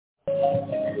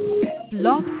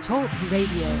Blog Talk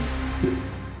Radio.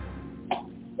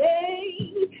 They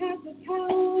have the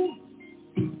power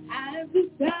as the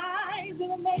size of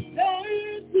a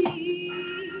mustard seed.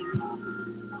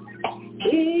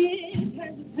 It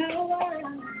has the power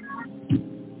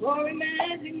for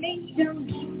imagination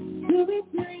to be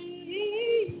free.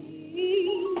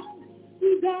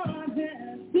 God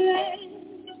has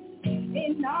blessed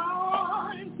in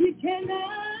arms we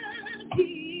cannot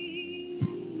keep.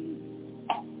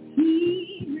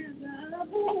 He has a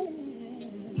plan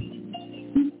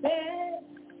to set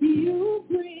you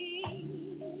free.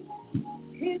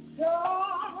 His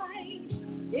joy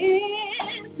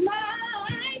is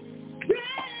my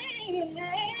strength.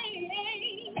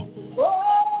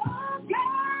 Oh,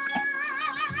 God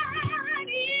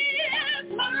is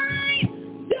my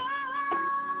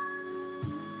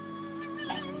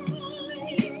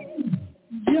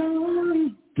joy,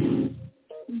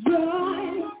 joy,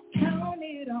 count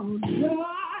it all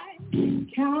joy,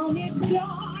 count it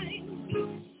joy,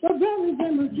 for brothers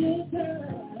and my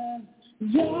sisters,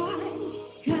 joy,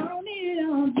 count it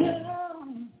all joy,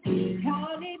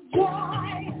 count it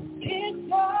joy, it's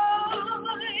joy,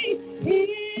 it's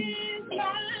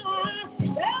my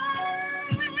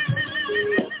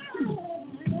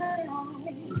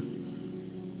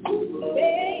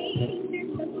faith is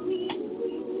the sweet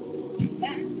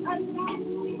that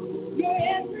unlocks your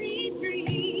every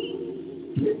dream.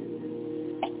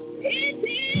 It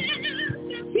is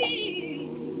the key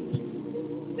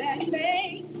that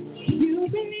makes you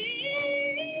believe.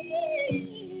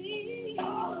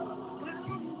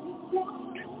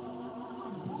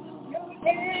 Your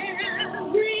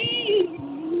every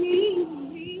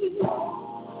need.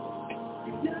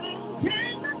 Don't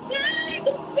have a time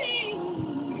to sing.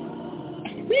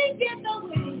 We get the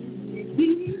way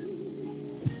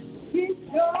His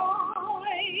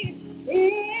joy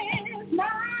is my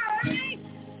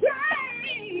strength.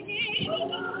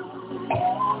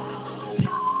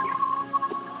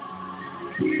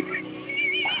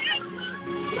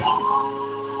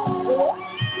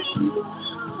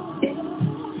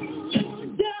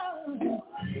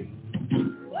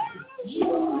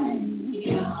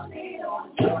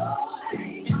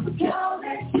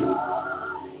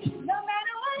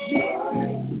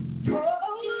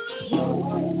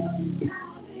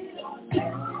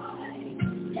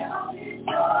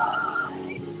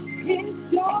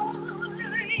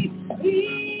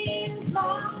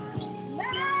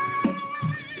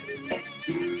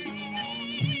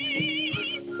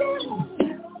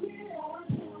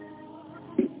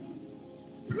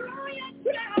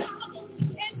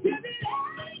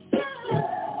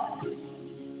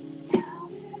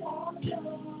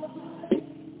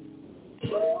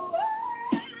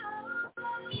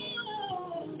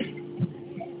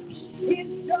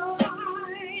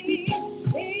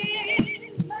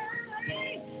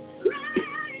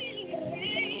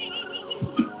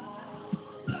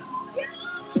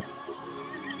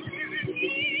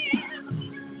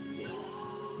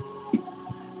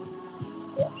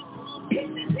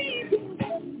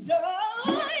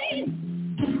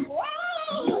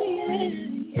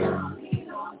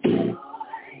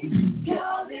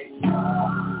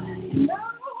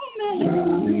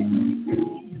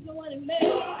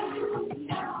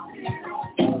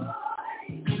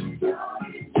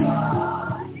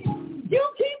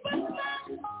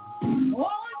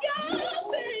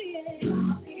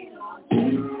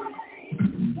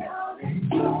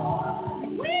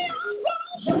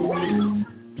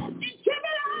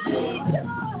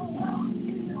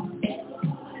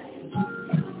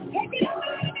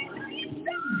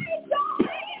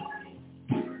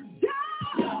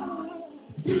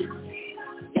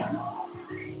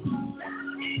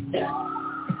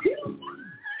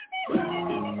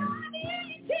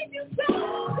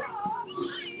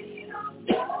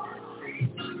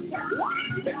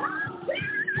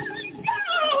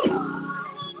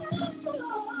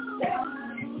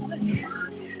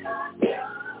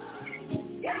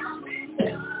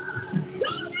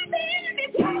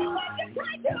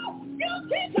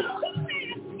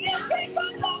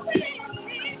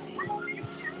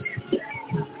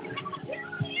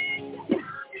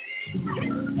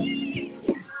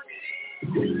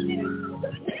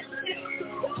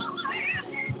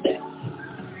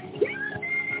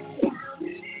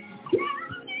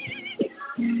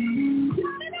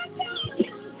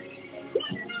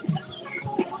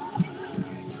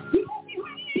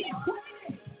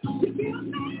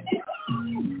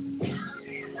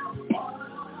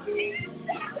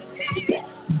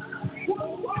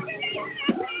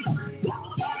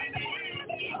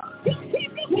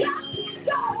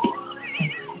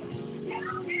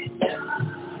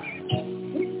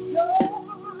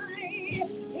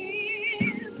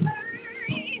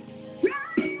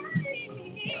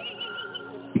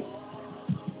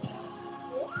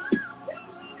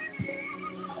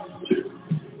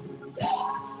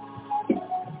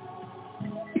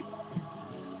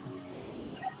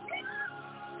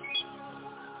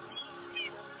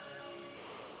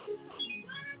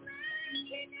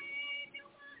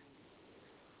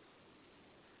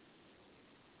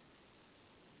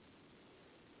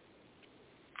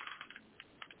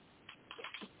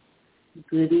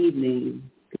 Good evening.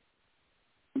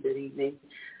 Good evening,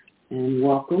 and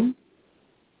welcome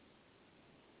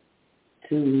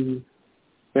to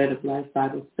Bread of Life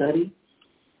Bible Study.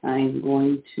 I am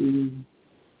going to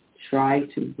try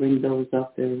to bring those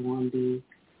up there on the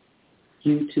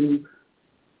YouTube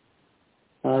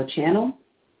channel.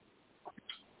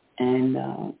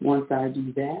 And once I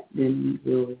do that, then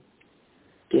we will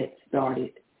get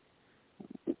started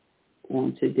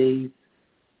on today's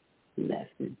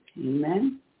lesson.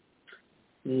 Amen?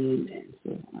 Amen.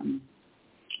 So I'm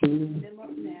bringing them up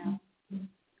now.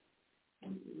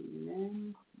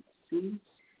 Amen. See?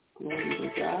 Glory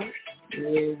to God.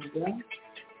 There we go.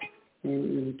 And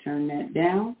we're going to turn that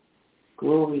down.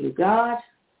 Glory to God.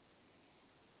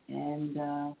 And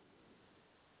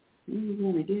we're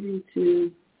going to get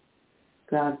into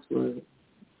God's Word.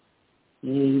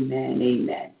 Amen.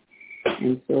 Amen.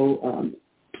 And so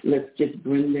let's just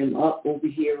bring them up over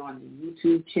here on the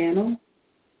YouTube channel.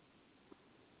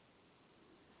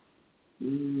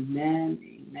 Amen,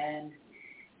 amen,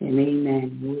 and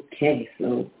amen. Okay,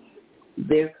 so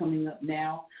they're coming up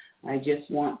now. I just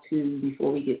want to,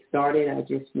 before we get started, I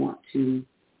just want to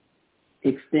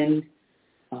extend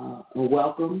a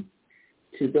welcome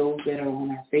to those that are on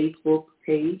our Facebook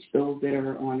page, those that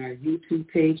are on our YouTube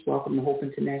page. Welcome to Hope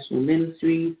International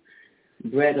Ministries,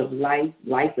 Bread of Life,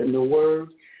 Life in the Word.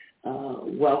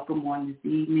 Welcome on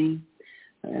this evening.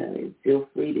 Feel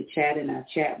free to chat in our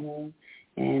chat room.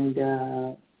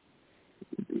 And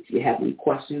if you have any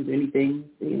questions or anything,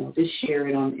 just share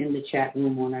it in the chat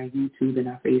room on our YouTube and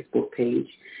our Facebook page.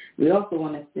 We also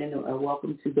want to send a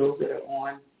welcome to those that are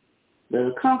on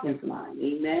the conference line.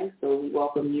 Amen. So we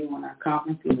welcome you on our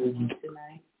conference line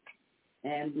tonight.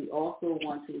 And we also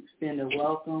want to extend a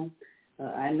welcome.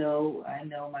 I know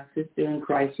my sister in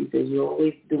Christ, she says you're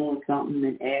always doing something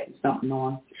and adding something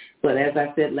on. But as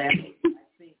I said last week, I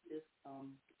think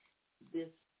this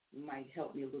might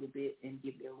help me a little bit and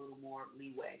give me a little more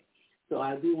leeway. So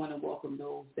I do want to welcome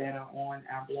those that are on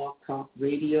our Blog Talk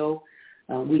Radio.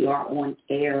 We are on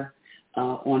air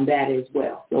on that as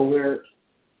well. So we're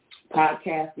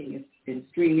podcasting and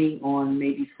streaming on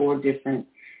maybe 4 different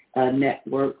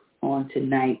networks on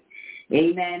tonight.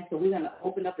 Amen. So we're going to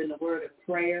open up in the word of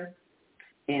prayer,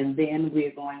 and then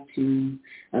we're going to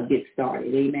get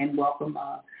started. Amen. Welcome,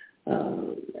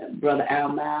 Brother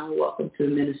Almal. Welcome to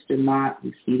Minister Mark.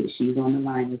 We see that she's on the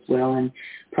line as well, and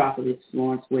Prophetess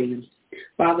Florence Williams.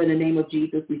 Father, in the name of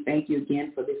Jesus, we thank you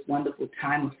again for this wonderful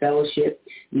time of fellowship.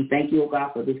 We thank you, oh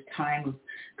God, for this time of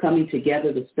coming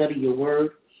together to study your word.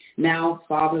 Now,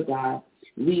 Father God,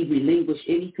 we relinquish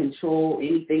any control,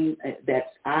 anything that's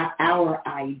our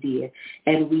idea,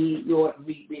 and we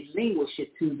relinquish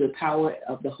it to the power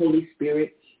of the Holy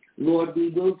Spirit. Lord, we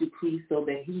will decrease so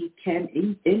that he can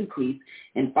increase,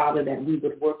 and Father, that we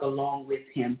would work along with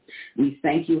him. We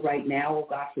thank you right now, oh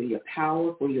God, for your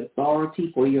power, for your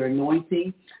authority, for your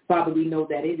anointing. Father, we know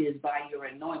that it is by your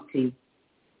anointing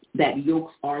that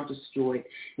yokes are destroyed.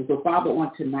 And so, Father,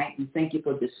 on tonight, we thank you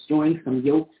for destroying some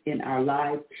yokes in our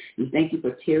lives. We thank you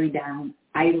for tearing down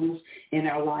idols in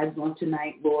our lives on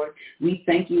tonight, Lord. We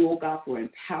thank you, oh God, for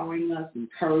empowering us,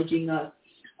 encouraging us,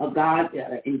 God,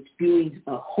 and spewing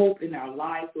hope in our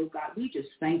lives, oh God. We just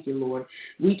thank you, Lord.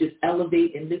 We just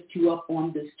elevate and lift you up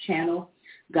on this channel.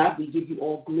 God, we give you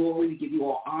all glory, we give you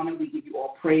all honor, we give you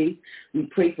all praise. We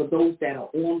pray for those that are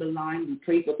on the line. We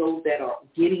pray for those that are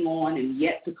getting on and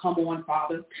yet to come on,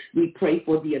 Father. We pray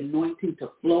for the anointing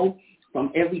to flow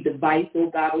from every device, oh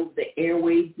God, over the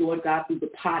airwaves, Lord God, through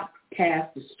the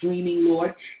podcast, the streaming,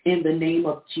 Lord, in the name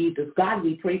of Jesus. God,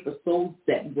 we pray for souls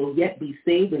that will yet be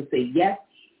saved and say yes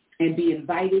and be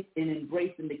invited and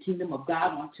embraced in the kingdom of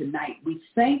God on tonight. We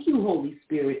thank you, Holy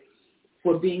Spirit,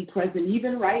 for being present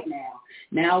even right now.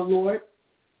 Now, Lord,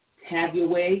 have your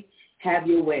way. Have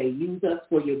your way. Use us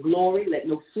for your glory. Let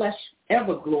no flesh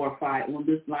ever glorify on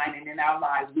this line and in our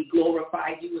lives. We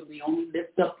glorify you and we only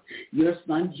lift up your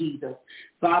son, Jesus.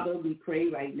 Father, we pray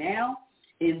right now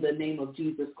in the name of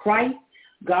Jesus Christ,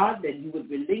 God, that you would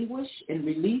relinquish and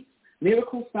release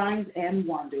miracle signs and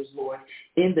wonders, Lord,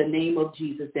 in the name of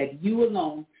Jesus, that you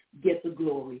alone get the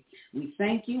glory. We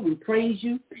thank you, we praise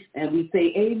you, and we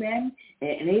say amen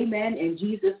and amen in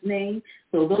Jesus' name.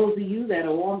 So those of you that are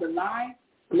on the line,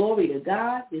 glory to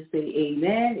God, just say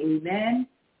amen, amen,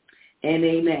 and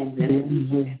amen. And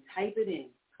you can type it in.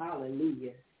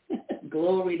 Hallelujah.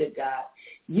 Glory to God.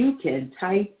 You can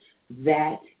type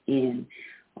that in.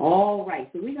 All right,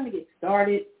 so we're going to get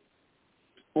started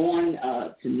on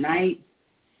tonight.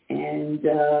 And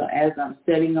as I'm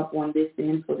setting up on this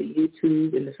end for the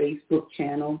YouTube and the Facebook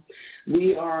channel,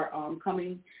 we are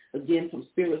coming again from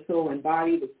Spirit, Soul, and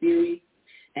Body, the series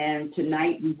And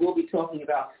tonight we will be talking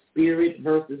about spirit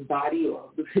versus body, or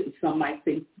some might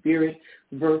say spirit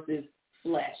versus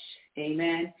flesh.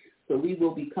 Amen. So we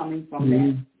will be coming from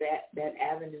that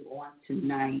avenue on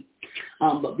tonight.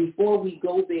 But before we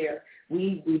go there,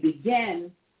 we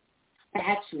began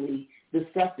actually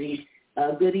discussing.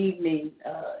 Good evening,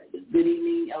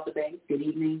 Elder Banks. Good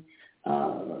evening,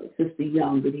 Sister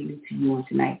Young. Good evening to you on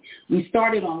tonight. We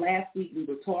started on last week. We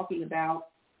were talking about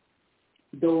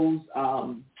those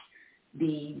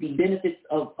the benefits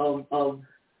of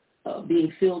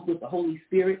being filled with the Holy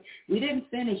Spirit. We didn't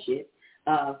finish it,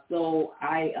 so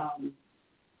I'm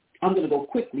going to go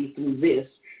quickly through this.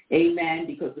 Amen.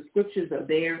 Because the scriptures are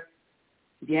there.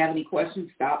 If you have any questions,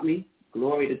 stop me.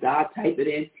 Glory to God. Type it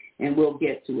in, and we'll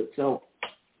get to it. So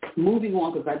moving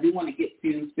on, because I do want to get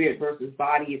to spirit versus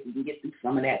body, if we can get through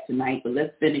some of that tonight. But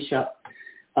let's finish up.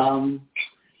 Let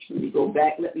me go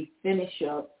back. Let me finish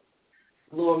up.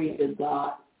 Glory to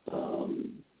God. Let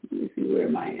me see, where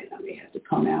am I at? I may have to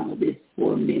come out of this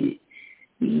for a minute.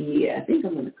 Yeah, I think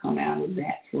I'm going to come out of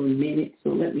that for a minute.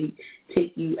 So let me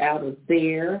take you out of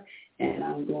there, and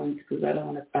I'm going to, because I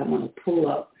want to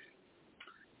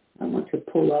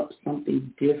pull up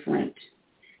something different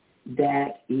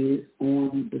that is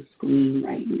on the screen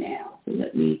right now. So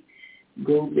let me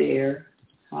go there.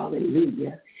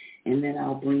 Hallelujah. And then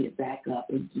I'll bring it back up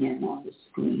again on the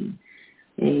screen.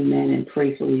 Amen. And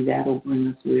prayerfully that'll bring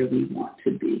us where we want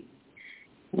to be.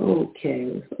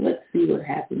 Okay, so let's see what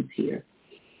happens here.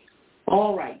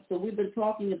 All right, so we've been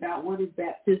talking about what is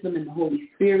baptism in the Holy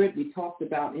Spirit. We talked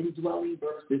about indwelling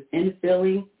versus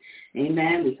infilling.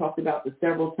 Amen. We talked about the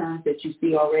several terms that you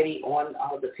see already on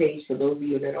the page for those of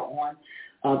you that are on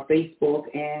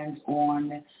Facebook and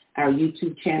on our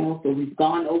YouTube channel. So we've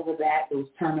gone over those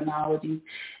terminologies.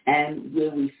 And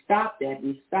when we stopped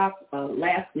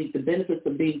last week, the benefits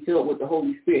of being filled with the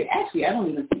Holy Spirit. Actually, I don't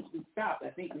even think we stopped. I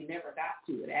think we never got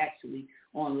to it, actually.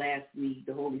 On last week,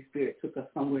 the Holy Spirit took us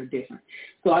somewhere different.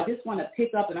 So I just want to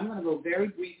pick up, and I'm going to go very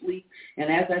briefly.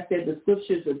 And as I said, the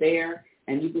scriptures are there,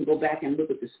 and you can go back and look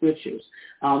at the scriptures.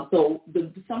 So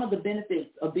some of the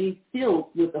benefits of being filled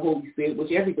with the Holy Spirit,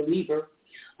 which every believer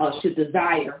should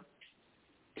desire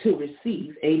to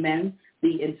receive, amen,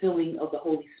 the infilling of the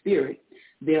Holy Spirit,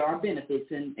 there are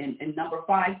benefits. And number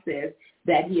 5 says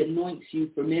that he anoints you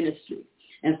for ministry.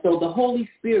 And so the Holy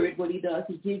Spirit, what he does,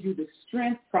 he gives you the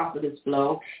strength, Prophetess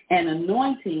Flo, and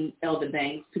anointing, Elder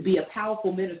Banks, to be a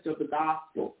powerful minister of the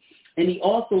gospel. And he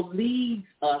also leads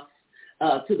us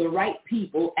to the right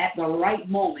people at the right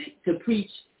moment to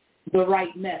preach the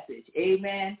right message.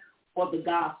 Amen. Or the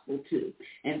gospel too.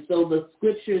 And so the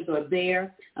scriptures are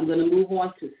there. I'm going to move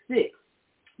on to 6.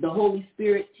 The Holy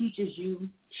Spirit teaches you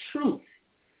truth.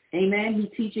 Amen. He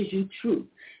teaches you truth.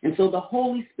 And so the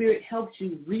Holy Spirit helps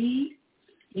you read.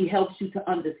 He helps you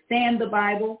to understand the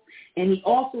Bible. And he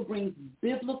also brings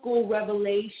biblical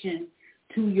revelation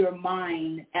to your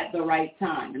mind at the right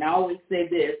time. And I always say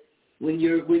this, when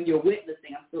you're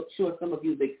witnessing, I'm so sure some of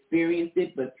you have experienced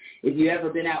it, but if you've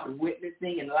ever been out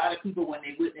witnessing, and a lot of people when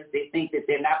they witness, they think that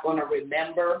they're not going to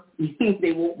remember.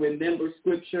 They won't remember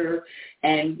scripture.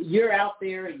 And you're out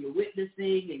there and you're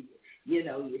witnessing and you're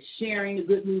sharing the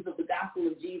good news of the gospel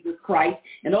of Jesus Christ,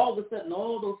 and all of a sudden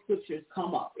all those scriptures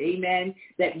come up, amen,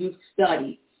 that you've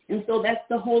studied. And so that's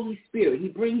the Holy Spirit. He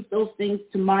brings those things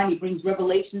to mind. He brings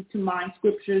revelations to mind,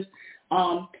 scriptures,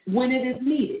 when it is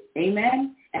needed,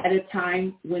 amen, at a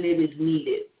time when it is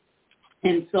needed.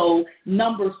 And so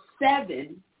number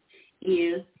 7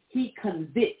 is he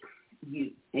convicts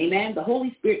you, amen. The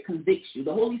Holy Spirit convicts you.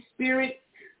 The Holy Spirit,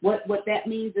 what that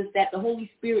means is that the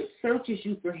Holy Spirit searches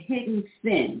you for hidden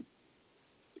sin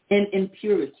and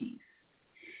impurities.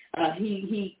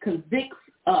 He convicts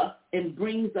us and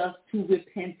brings us to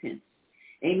repentance.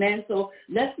 Amen. So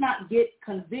let's not get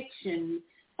conviction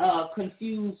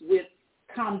confused with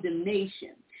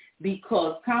condemnation,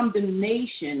 because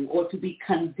condemnation, or to be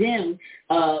condemned,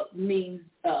 means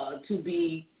to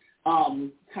be,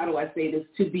 how do I say this,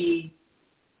 to be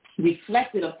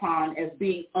reflected upon as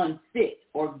being unfit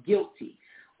or guilty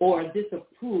or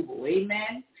disapproval.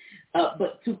 Amen.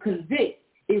 But to convict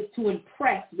is to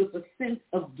impress with a sense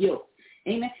of guilt.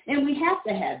 Amen. And we have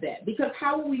to have that, because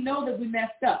how will we know that we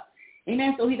messed up?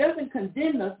 Amen. So he doesn't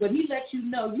condemn us, but he lets you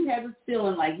know you have this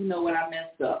feeling like, you know what, I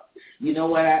messed up. You know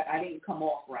what, I didn't come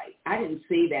off right. I didn't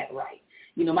say that right.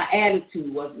 My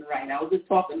attitude wasn't right. And I was just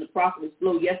talking to Prophetess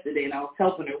Flo yesterday, and I was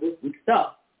helping her with some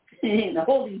stuff. And the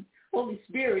Holy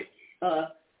Spirit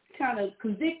kind of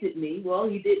convicted me. Well,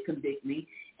 he did convict me.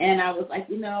 And I was like,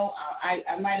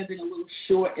 I might have been a little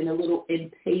short and a little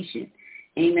impatient.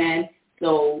 Amen.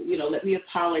 So, let me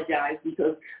apologize,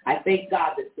 because I thank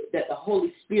God that the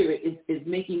Holy Spirit is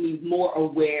making me more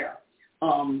aware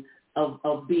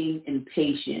of being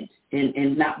impatient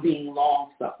and not being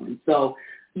long-suffering. So,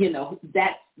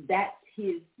 that's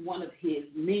one of his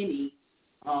many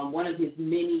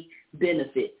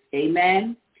benefits.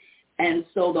 Amen. And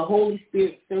so the Holy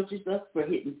Spirit searches us for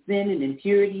hidden sin and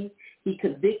impurity. He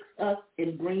convicts us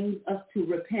and brings us to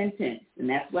repentance. And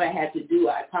that's what I had to do.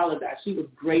 I apologize. She was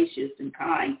gracious and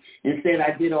kind and said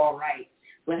I did all right.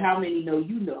 But how many know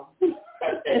you know?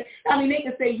 I mean, they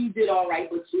can say you did all right,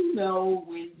 but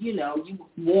when, you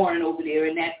warring over there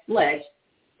in that flesh,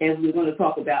 as we're going to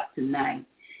talk about tonight.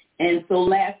 And so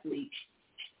lastly,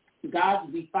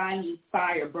 God's refining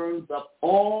fire burns up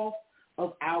all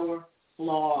of our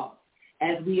flaws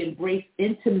as we embrace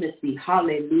intimacy.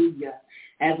 Hallelujah.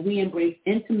 As we embrace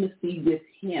intimacy with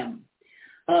him.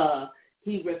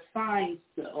 He refined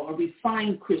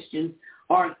Christians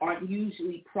aren't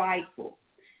usually prideful.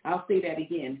 I'll say that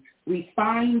again.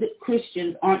 Refined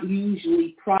Christians aren't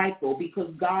usually prideful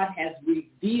because God has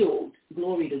revealed,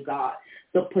 glory to God,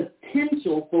 the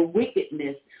potential for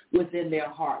wickedness within their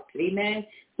hearts. Amen?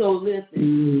 So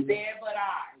listen, there but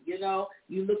I,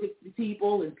 you look at the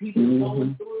people and people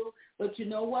going through, but you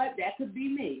know what? That could be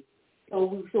me.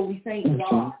 So we thank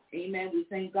God. Amen? We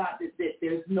thank God that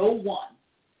there's no one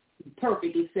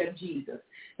perfect except Jesus.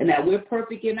 And that we're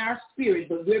perfect in our spirit,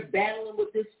 but we're battling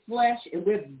with this flesh and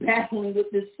we're battling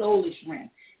with this soulish realm.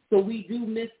 So we do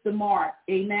miss the mark.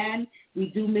 Amen? We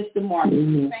do miss the mark.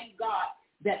 We thank God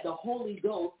that the Holy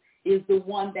Ghost is the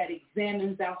one that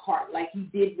examines our heart, like he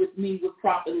did with me with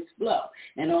Prophetess Flo.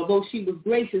 And although she was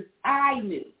gracious, I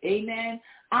knew. Amen?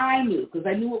 I knew, because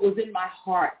I knew it was in my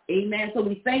heart. Amen? So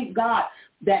we thank God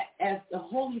that as the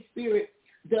Holy Spirit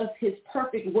does his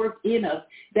perfect work in us,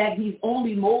 that he's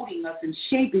only molding us and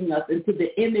shaping us into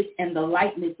the image and the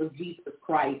likeness of Jesus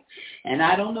Christ. And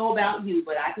I don't know about you,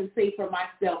 but I can say for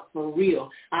myself, for real,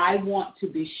 I want to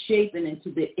be shapen into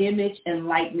the image and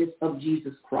likeness of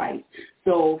Jesus Christ.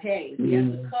 So, hey, if you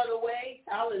have to cut away,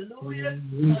 hallelujah,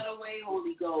 cut away,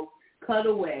 Holy Ghost, cut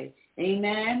away.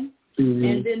 Amen?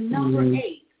 And then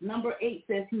number 8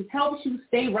 says he helps you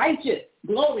stay righteous.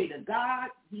 Glory to God.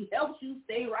 He helps you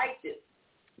stay righteous.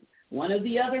 One of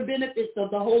the other benefits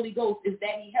of the Holy Ghost is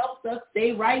that he helps us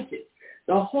stay righteous.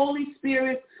 The Holy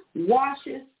Spirit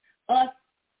washes us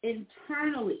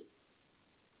internally.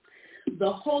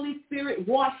 The Holy Spirit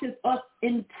washes us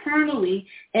internally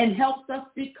and helps us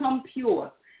become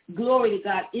pure. Glory to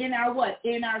God. In our what?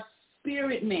 In our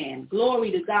spirit man. Glory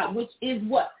to God, which is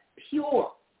what?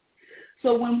 Pure.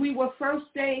 So when we were first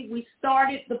saved, we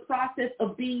started the process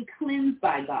of being cleansed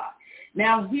by God.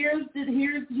 Now, here's the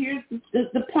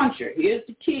puncher. Here's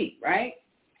the key, right?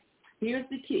 Here's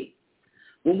the key.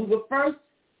 When we were first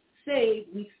saved,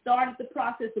 we started the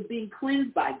process of being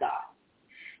cleansed by God.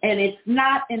 And it's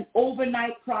not an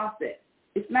overnight process.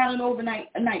 It's not an overnight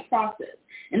process.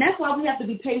 And that's why we have to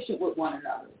be patient with one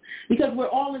another, because we're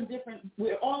all in different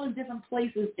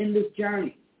places in this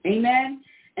journey. Amen?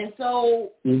 And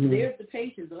so there's the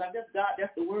patience. I guess God,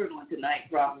 that's the word on tonight,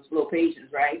 Proverbs, flow patience,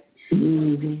 right?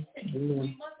 We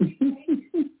must be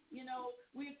patient.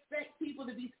 We expect people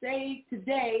to be saved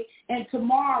today and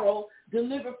tomorrow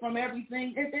delivered from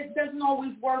everything. It doesn't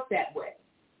always work that way.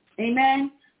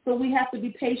 Amen? So we have to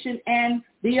be patient, and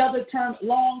the other term,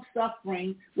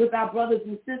 long-suffering, with our brothers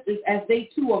and sisters as they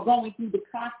too are going through the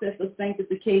process of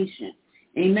sanctification.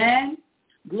 Amen?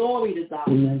 Glory to God.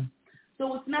 Amen.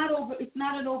 So it's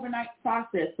not an overnight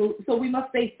process. So we must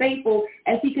stay faithful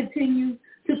as he continues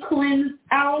to cleanse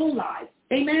our own lives.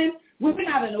 Amen? We're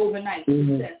not an overnight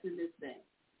success in this thing.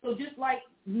 So just like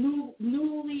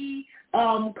newly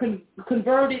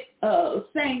converted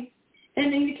saints,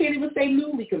 and then you can't even say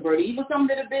newly converted, even some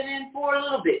that have been in for a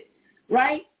little bit,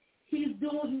 right? He's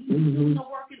doing the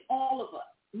work in all of us.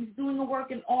 He's doing the work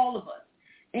in all of us.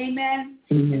 Amen?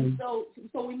 And so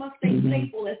we must stay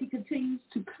faithful as he continues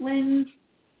to cleanse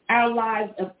our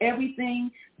lives of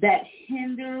everything that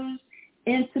hinders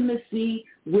intimacy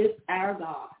with our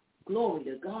God. Glory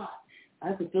to God.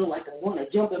 I can feel like I want to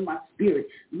jump in my spirit.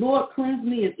 Lord, cleanse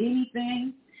me of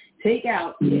anything. Take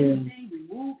out anything,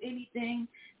 remove anything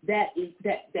that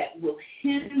will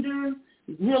hinder,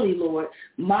 really, Lord,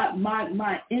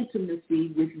 my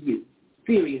intimacy with you.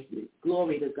 Seriously.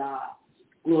 Glory to God.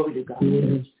 Glory to God.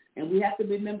 Yes. And we have to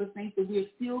remember, saints, that we are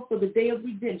sealed for the day of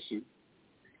redemption.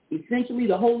 Essentially,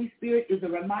 the Holy Spirit is a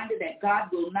reminder that God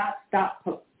will not stop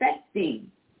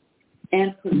perfecting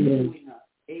and pursuing us.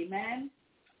 Amen?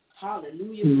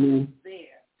 Hallelujah goes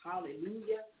there.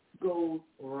 Hallelujah goes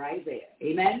right there.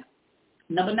 Amen?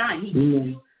 Number 9, he gives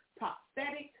you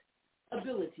prophetic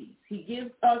abilities. He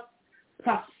gives us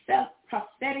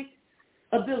prophetic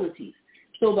abilities.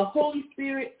 So the Holy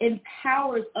Spirit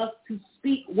empowers us to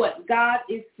speak what God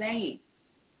is saying.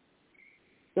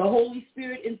 The Holy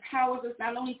Spirit empowers us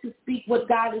not only to speak what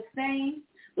God is saying,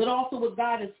 but also what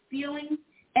God is feeling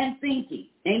and thinking.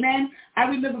 Amen? I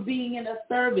remember being in a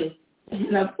service,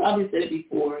 and I've probably said it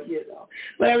before,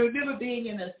 but I remember being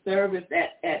in a service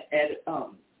at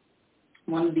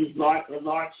one of these large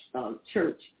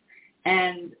church,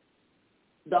 and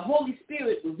the Holy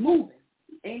Spirit was moving.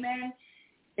 Amen?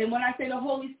 And when I say the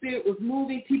Holy Spirit was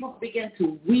moving, people began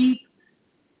to weep.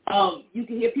 You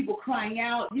can hear people crying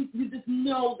out. You just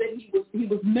know that he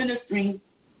was ministering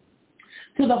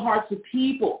to the hearts of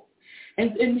people.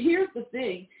 And here's the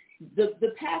thing: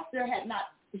 the pastor had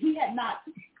not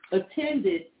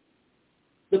attended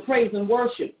the praise and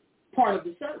worship part of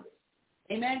the service.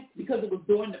 Amen? Because it was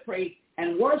during the praise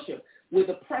and worship where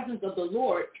the presence of the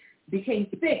Lord became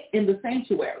thick in the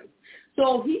sanctuary.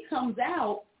 So he comes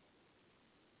out,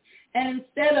 and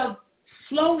instead of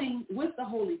flowing with the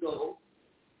Holy Ghost,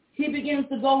 he begins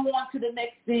to go on to the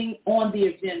next thing on the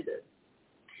agenda.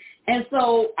 And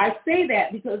so I say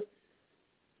that because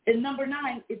in number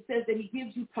 9, it says that he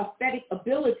gives you prophetic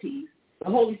abilities. The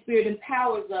Holy Spirit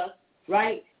empowers us,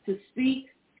 right, to speak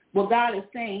what God is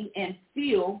saying and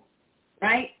feel,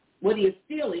 right, what he is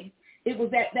feeling. It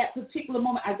was at that particular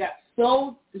moment I got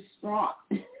so distraught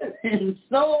and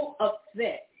so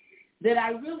upset that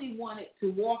I really wanted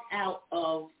to walk out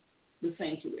of the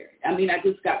sanctuary. I mean, I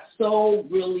just got so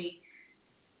really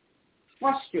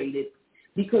frustrated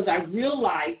because I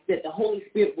realized that the Holy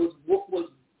Spirit was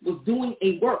doing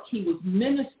a work. He was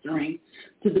ministering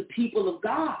to the people of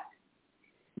God.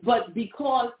 But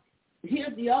because,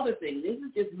 here's the other thing. This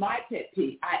is just my pet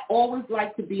peeve. I always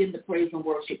like to be in the praise and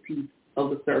worship piece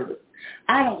of the service.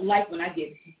 I don't like when I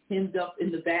get hemmed up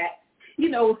in the back.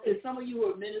 If some of you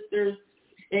are ministers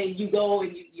and you go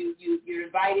and you're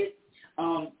invited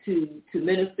to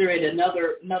minister at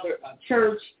another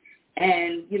church,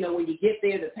 and when you get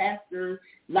there, the pastor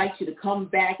likes you to come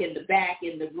back in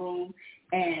the room,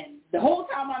 and the whole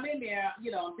time I'm in there,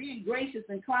 I'm being gracious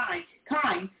and kind,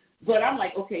 but I'm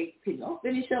like, okay, can y'all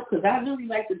finish up? Because I really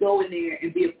like to go in there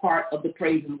and be a part of the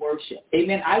praise and worship.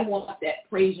 Amen. I want that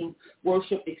praise and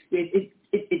worship experience.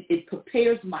 It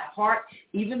prepares my heart.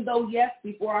 Even though, yes,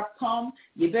 before I come,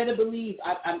 you better believe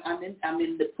I'm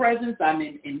in the presence. I'm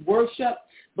in worship.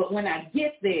 But when I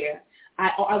get there,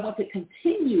 I want to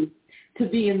continue to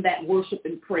be in that worship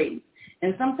and praise.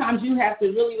 And sometimes you have to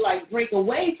really break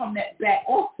away from that back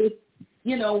office,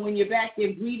 when you're back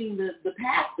there greeting the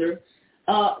pastor,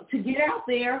 to get out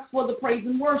there for the praise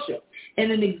and worship.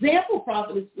 And an example,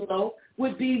 Prophetess Flo,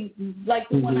 would be like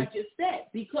the one I just said,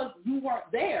 because you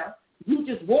weren't there, you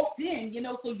just walked in,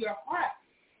 so your heart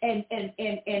and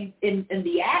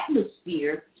the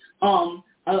atmosphere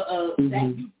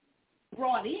that you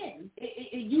brought in,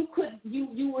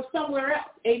 you were somewhere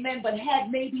else, amen. But had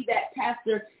maybe that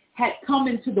pastor had come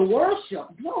into the worship,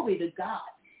 glory to God,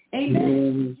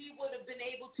 amen, you would have been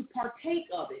able to partake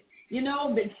of it,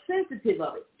 been sensitive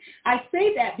of it. I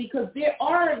say that because there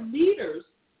are leaders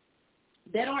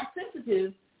that aren't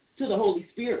sensitive to the Holy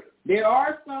Spirit. There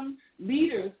are some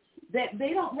leaders that they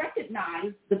don't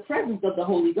recognize the presence of the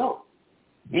Holy Ghost.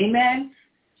 Amen.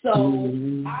 So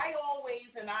I always,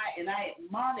 and I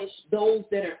admonish those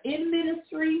that are in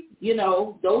ministry,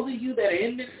 those of you that are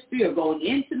in ministry or going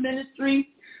into ministry,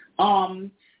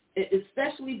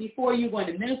 especially before you're going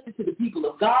to minister to the people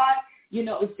of God,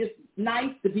 it's just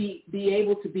nice to be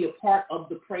able to be a part of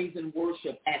the praise and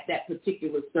worship at that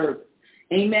particular service.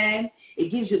 Amen. It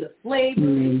gives you the flavor.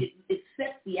 It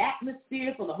sets the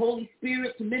atmosphere for the Holy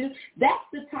Spirit to minister. That's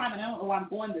the time, and I don't know why I'm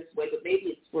going this way, but maybe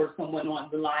it's for someone on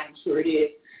the line. I'm sure it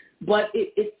is. But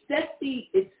it sets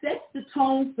the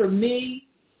tone for me,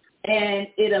 and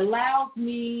it allows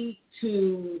me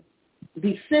to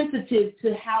be sensitive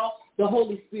to how the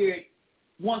Holy Spirit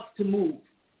wants to move.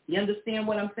 You understand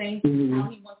what I'm saying? How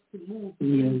he wants to move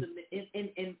in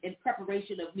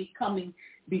preparation of me coming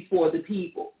before the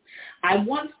people. I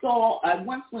once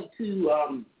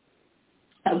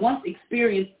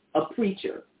experienced a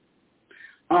preacher,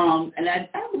 and I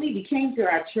believe he came to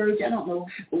our church. I don't know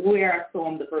where I saw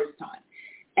him the first time.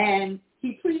 And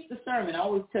he preached a sermon. I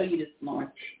always tell you this,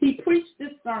 Lawrence. He preached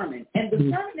this sermon. And the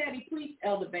sermon that he preached,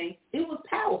 Elder Banks, it was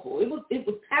powerful. It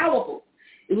was powerful.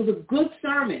 It was a good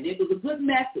sermon. It was a good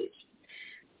message.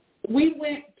 We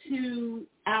went to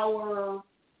our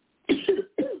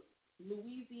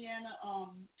Louisiana,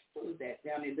 what was that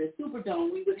down there, the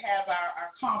Superdome. We would have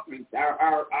our conference,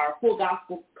 our Full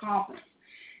Gospel Conference.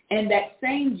 And that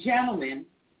same gentleman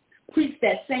preached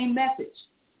that same message.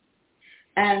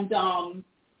 And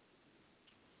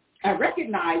I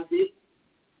recognized it,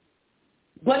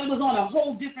 but it was on a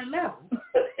whole different level,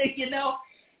 you know.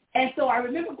 And so I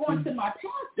remember going to my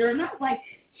pastor, and I was like,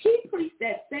 he preached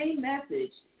that same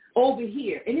message over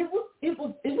here, and it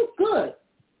was good.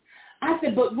 I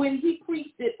said, but when he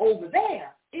preached it over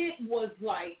there, it was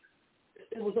like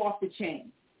it was off the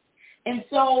chain. And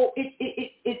so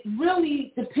it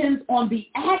really depends on the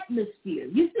atmosphere.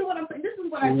 You see what I'm saying? This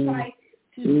is what I try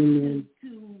to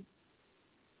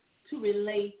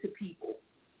relate to people.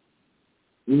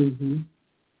 Mm-hmm.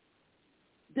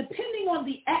 Depending on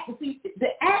the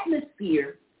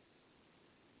atmosphere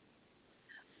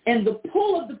and the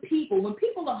pull of the people. When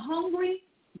people are hungry,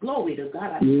 glory to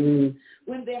God.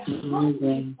 When they're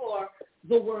hungry for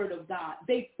the word of God,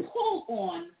 they pull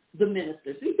on the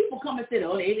minister. See, people come and say,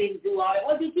 oh, they didn't do all that.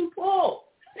 What did you pull?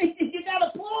 You got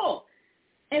to pull.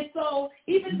 And so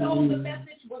even though the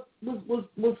message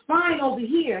was fine over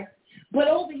here, but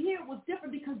over here it was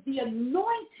different because the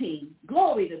anointing,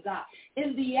 glory to God,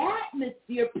 in the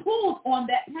atmosphere pulled on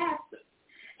that pastor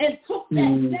and took that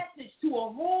message to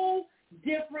a whole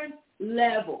different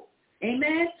level.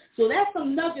 Amen? So that's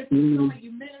some nuggets for some of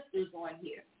you ministers on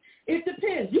here. It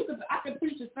depends. I can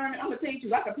preach a sermon. I'm going to tell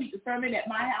you, I can preach a sermon at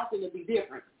my house and it'll be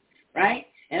different, right?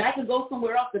 And I can go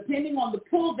somewhere else. Depending on the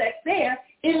pull that's there,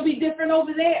 it'll be different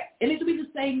over there. And it'll be the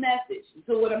same message.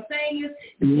 So what I'm saying is,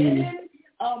 get in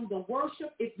the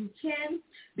worship if you can,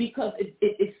 because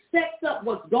it sets up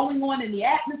what's going on in the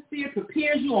atmosphere,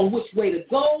 prepares you on which way to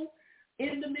go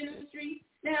in the ministry.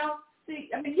 Now,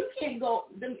 see, I mean, you can't go.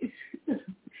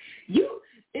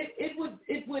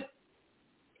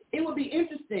 It would be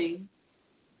interesting.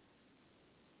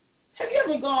 Have you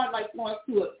ever gone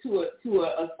to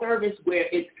a service where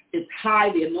it's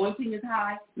high, the anointing is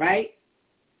high, right?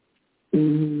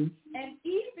 Mm-hmm. And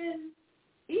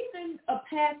even a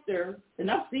pastor, and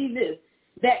I've seen this,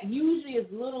 that usually is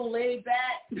a little laid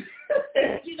back,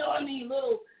 you know what I mean,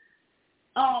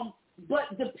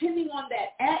 but depending on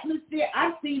that atmosphere,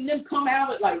 I've seen them come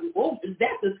out at like, oh, is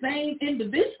that the same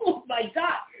individual? My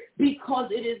God, because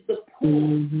it is the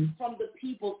pull from the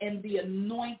people and the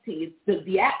anointing.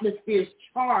 The atmosphere is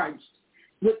charged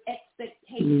with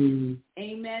expectation.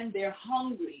 Amen. They're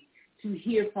hungry to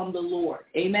hear from the Lord.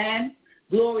 Amen.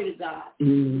 Glory to God.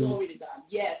 Glory to God.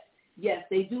 Yes,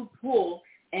 they do pull,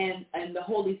 and the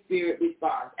Holy Spirit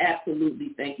responds. Absolutely.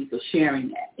 Thank you for sharing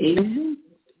that. Amen.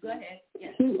 Go ahead.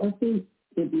 Yes. I think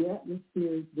that the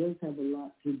atmosphere does have a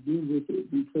lot to do with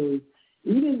it, because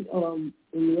even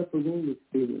in the upper room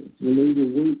experience, when they were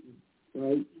waiting,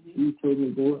 right, he told me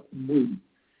to go up and wait.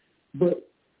 But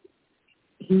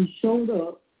he showed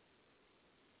up,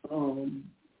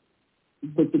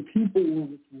 but the people were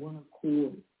with one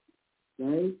accord,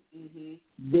 right?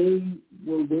 They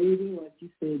were waiting, like you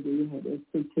said, they had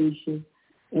expectation,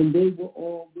 and they were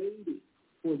all waiting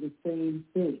for the same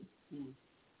thing.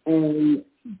 And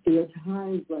there are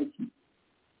times like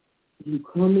you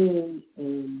come in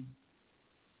and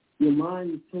your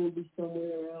mind is totally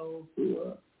somewhere else,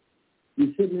 or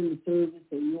you're sitting in the service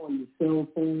and you're on your cell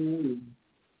phone,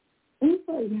 and it's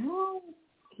like, how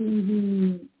can you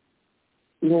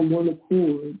be on one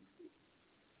accord,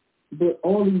 but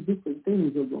all these different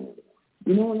things are going on?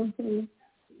 You know what I'm saying?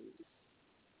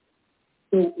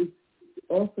 So it's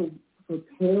also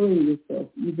preparing yourself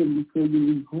even before you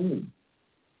leave home.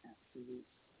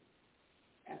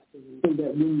 Absolutely. So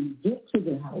that when you get to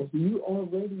the house, you're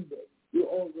already there. You're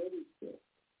already set.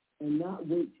 And not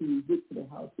wait till you get to the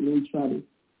house and then try to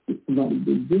get somebody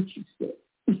to get you set.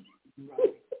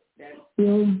 Right. You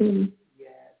know what I'm saying?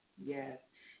 Yes.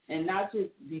 And not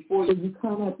just before you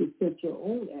come up to set your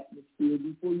own atmosphere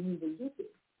before you even get there.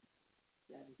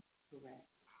 That is correct.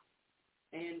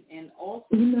 And also,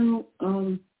 go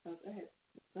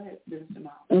ahead, Mr.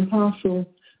 Miles. Apostle,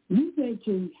 you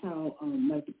mentioned how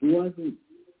like it wasn't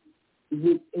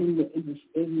in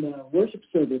the worship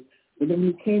service, but then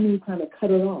you came and you kind of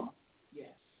cut it off.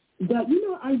 Yes. But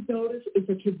I noticed it's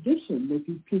a tradition that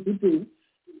these people do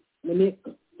when they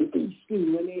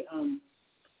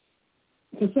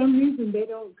for some reason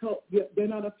they're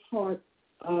not a part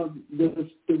of the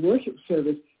worship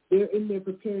service. They're in there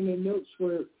preparing their notes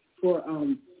for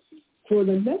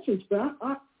the message. But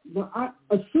I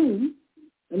assume,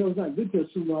 I know it's not good to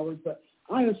assume always, but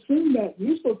I assume that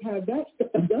you're supposed to have that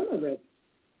stuff done already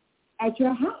at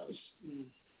your house.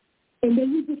 And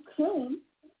then you just come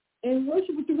and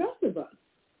worship with the rest of us.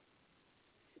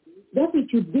 That's a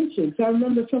tradition. So I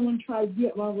remember someone tried to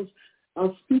get, while I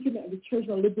was speaking at the church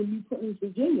I lived in Newport News,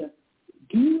 Virginia.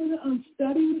 Do you want to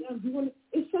study?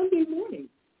 It's Sunday morning.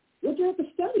 What do you have to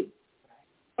study?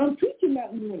 I'm preaching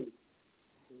that morning.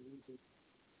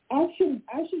 I should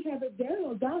have it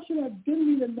down. God should have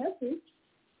given me the message.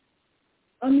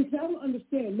 I mean, I don't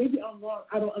understand. Maybe I'm wrong.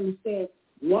 I don't understand.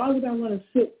 Why would I want to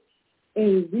sit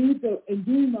and read and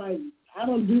do I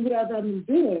don't do what I've been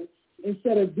doing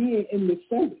instead of being in the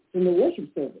service, in the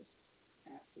worship service?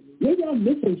 Absolutely. Maybe I'm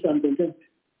missing something because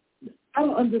I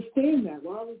don't understand that.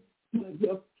 Why would you be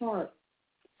apart,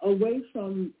 away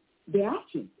from the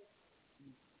action?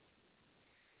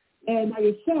 And by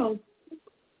yourself,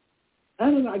 I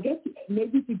don't know, I guess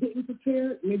maybe to get you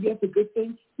prepared, maybe that's a good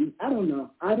thing. I don't know.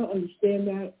 I don't understand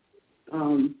that.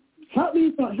 Help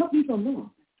me if I'm wrong.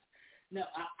 No,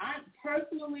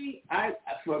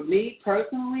 for me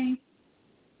personally,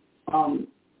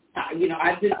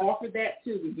 I've been offered that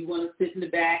too. If you want to sit in the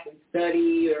back and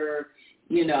study, or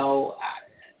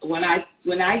when I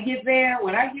get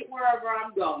wherever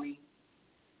I'm going,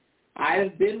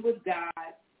 I've been with God.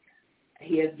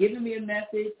 He has given me a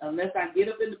message, unless I get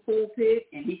up in the pulpit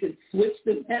and he can switch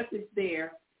the message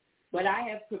there. But I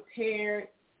have prepared.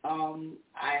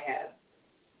 I have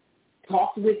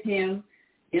talked with him.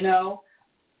 And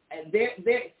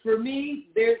for me,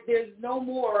 there's no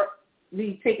more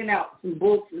me taking out some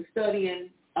books and studying.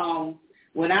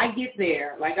 When I get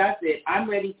there, like I said, I'm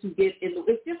ready to get in.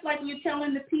 It's just like you're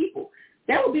telling the people.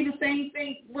 That would be the same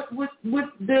thing with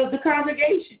the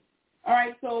congregation. All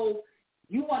right, so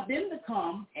you want them to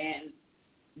come and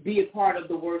be a part of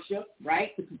the worship,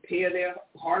 right? To prepare their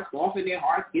hearts, soften their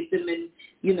hearts, get them in,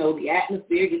 the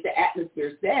atmosphere, get the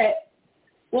atmosphere set.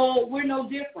 Well, we're no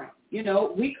different.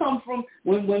 We come from,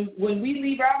 when we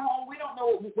leave our home, we don't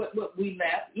know what we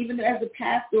left, even as a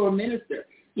pastor or minister.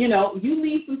 You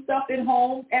leave some stuff at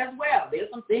home as well. There's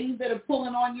some things that are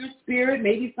pulling on your spirit,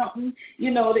 maybe something,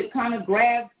 that kind of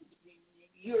grabs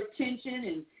your attention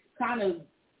and kind of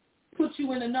put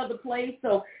you in another place.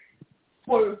 So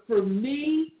for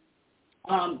me,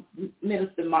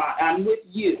 Minister Ma, I'm with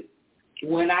you.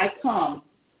 When I come,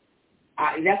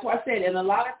 that's why I said, and a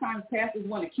lot of times pastors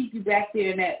want to keep you back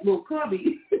there in that little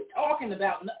cubby talking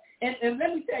about, and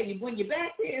let me tell you, when you're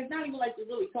back there, it's not even like you're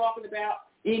really talking about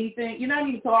anything. You're not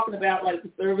even talking about like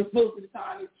the service most of the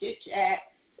time. It's chit-chat,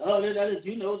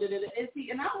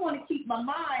 and I want to keep my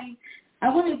mind, I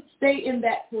want to stay in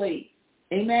that place.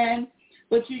 Amen?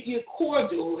 But you're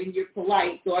cordial and you're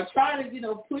polite. So I try to,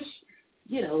 push,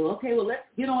 okay, well, let's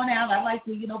get on out. I like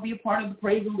to, be a part of the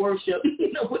praise and worship,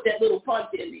 put that little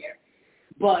punch in there.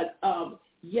 But,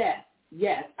 yes,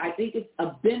 I think it's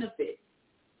a benefit.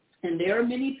 And there are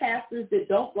many pastors that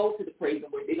don't go to the praise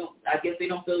and worship. They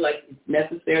don't feel like it's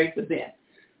necessary for them.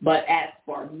 But as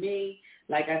for me,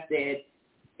 like I said,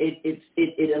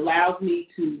 it allows me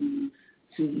to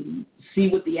see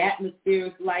what the atmosphere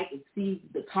is like and see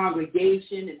the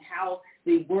congregation and how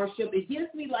they worship. It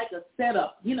gives me like a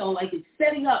setup, like it's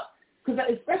setting up, because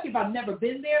especially if I've never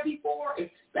been there before,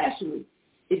 especially,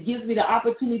 it gives me the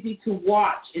opportunity to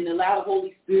watch and allow the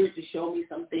Holy Spirit to show me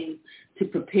some things to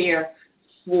prepare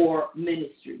for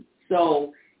ministry.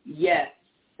 So, yes,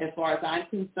 as far as I'm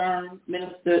concerned,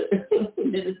 Minister,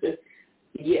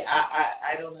 yeah,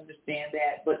 I don't understand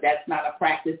that, but that's not a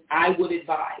practice I would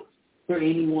advise for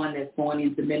anyone that's going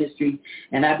into ministry.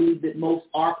 And I believe that most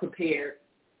are prepared,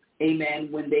 amen,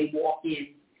 when they walk in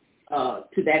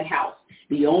to that house.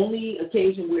 The only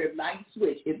occasion where it might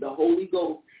switch is the Holy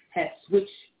Ghost has switched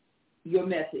your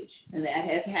message, and that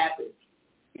has happened.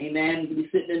 Amen. You be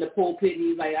sitting in the pulpit and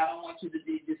he's like, I don't want you to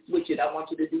switch it. I want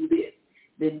you to do this.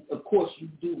 Then, of course, you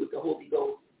do what the Holy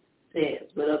Ghost says.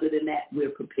 But other than that, we're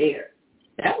prepared.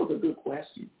 That was a good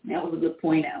question. That was a good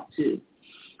point out, too.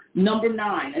 Number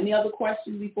 9. Any other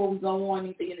questions before we go on?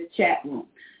 Anything in the chat room?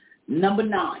 Number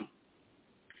 9.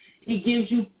 He gives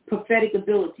you prophetic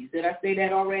abilities. Did I say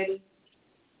that already?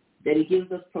 That he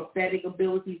gives us prophetic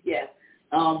abilities? Yes.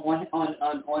 On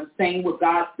saying what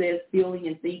God says, feeling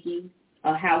and thinking,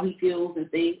 how he feels and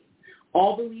thinks.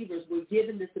 All believers were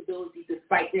given this ability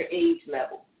despite their age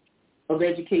level of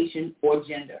education or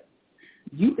gender.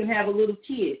 You can have a little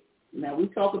kid. Now, we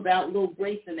talk about little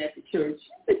Grayson at the church,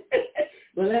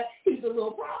 but he's a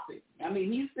little prophet. I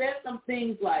mean, he said some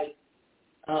things like,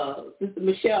 Sister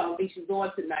Michelle, I think she's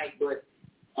on tonight, but,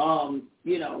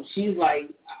 she's like,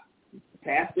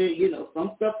 Pastor,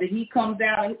 some stuff that comes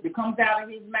out of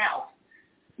his mouth.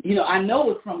 I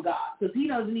know it's from God because he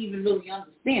doesn't even really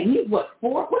understand. He's what,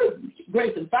 4? What is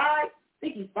Grayson, 5? I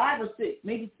think he's 5 or 6,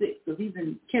 maybe 6 because he's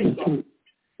in kindergarten.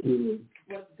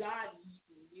 But God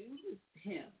uses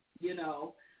him,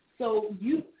 So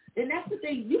and that's the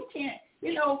thing. You can't,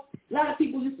 a lot of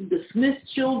people used to dismiss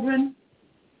children,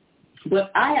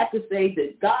 but I have to say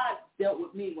that God dealt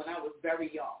with me when I was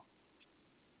very young.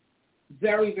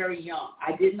 very, very young.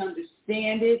 I didn't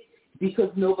understand it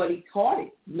because nobody taught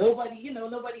it. Nobody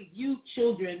viewed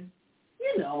children,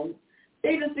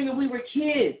 they just figured we were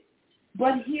kids.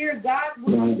 But here, God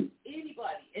would use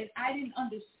anybody, and I didn't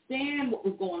understand what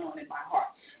was going on in my heart.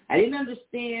 I didn't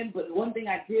understand, but one thing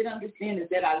I did understand is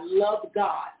that I loved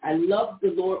God. I loved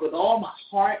the Lord with all my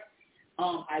heart.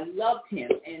 I loved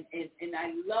him, and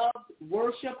I loved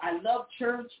worship. I loved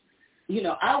church.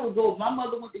 I would go. My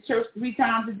mother went to church 3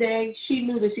 times a day. She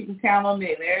knew that she could count on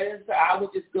me. I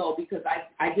would just go because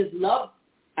I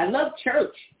loved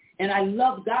church, and I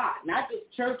loved God. Not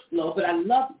just church flow, but I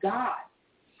loved God.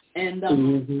 And I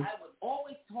would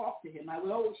always talk to him. I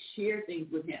would always share things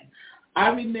with him. I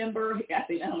remember, I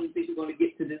don't even think we're going to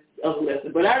get to this other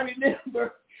lesson, but I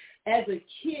remember as a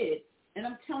kid, and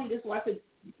I'm telling you this, why I said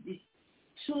these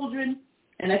children,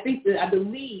 and I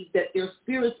believe that their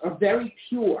spirits are very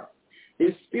pure.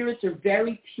 Their spirits are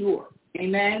very pure.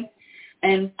 Amen?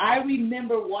 And I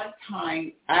remember one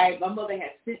time, my mother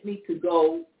had sent me to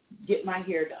go get my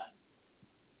hair done.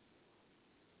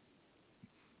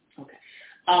 Okay.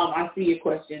 I see your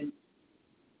question,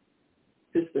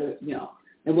 sister,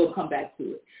 and we'll come back to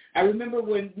it. I remember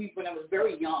when I was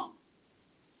very young,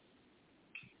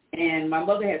 and my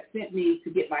mother had sent me to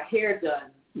get my hair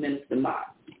done, Minister Ma.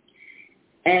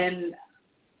 And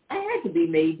I had to be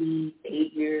maybe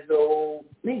 8 years old,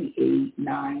 maybe 8,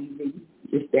 9, maybe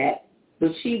just that.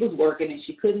 But she was working, and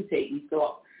she couldn't take me,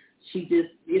 so she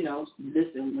just,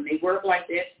 listen, when they work like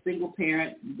that, single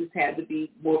parent, you just had to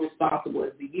be more responsible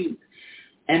as the youth.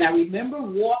 And I remember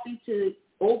walking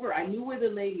I knew where the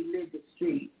lady lived, the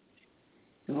street.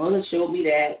 The mother showed me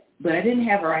that, but I didn't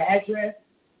have her address,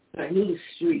 but I knew the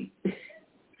street.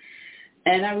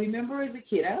 And I remember as a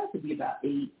kid, I had to be about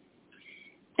 8,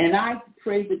 and I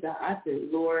prayed to God. I said,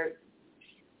 Lord,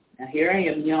 now here I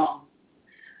am young.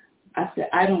 I said,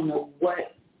 I don't know where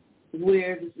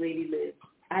this lady lives.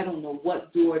 I don't know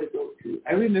what door to go to.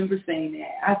 I remember saying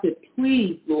that. I said,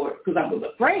 please, Lord, because I was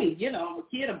afraid, I'm a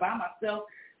kid, I'm by myself.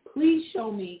 Please show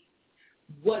me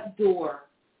what door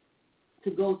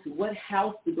to go to, what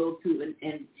house to go to,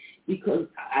 and because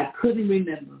I couldn't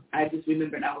remember. I just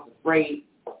remembered I was afraid.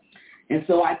 And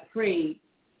so I prayed,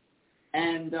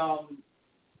 and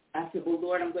I said, well,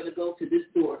 Lord, I'm going to go to this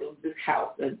door, this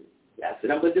house. I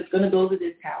said, I'm just going to go to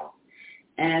this house.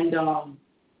 And I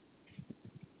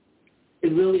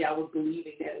was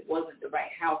believing that it wasn't the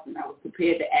right house, and I was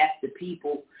prepared to ask the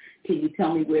people, can you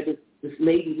tell me where this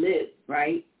lady lives,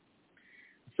 right?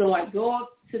 So I go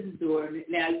up to the door.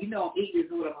 Now, I'm 8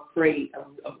 years old. I'm afraid.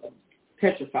 I'm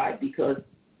petrified because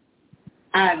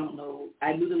I don't know.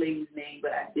 I knew the lady's name,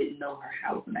 but I didn't know her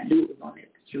house, and I knew it was on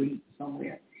that street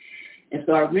somewhere. And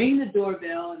so I ring the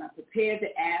doorbell, and I'm prepared to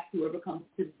ask whoever comes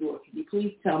to the door, can you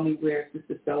please tell me where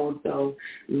Sister So-and-so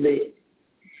lives?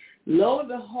 Lo and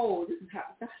behold, this is how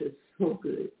God is so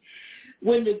good.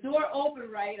 When the door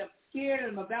opened, right, I'm scared,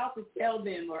 and I'm about to tell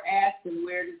them or ask them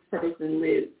where this person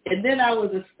lives. And then I was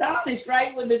astonished,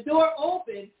 right? When the door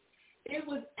opened, it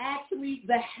was actually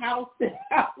the house that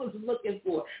I was looking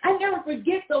for. I never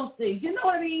forget those things. You know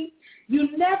what I mean?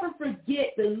 You never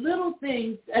forget the little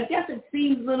things. I guess it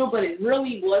seems little, but it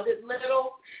really wasn't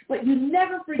little. But you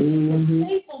never forget the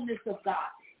faithfulness of God.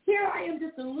 Here I am,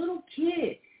 just a little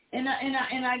kid. And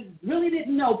I really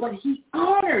didn't know, but he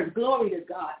honored, glory to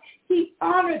God. He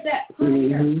honored that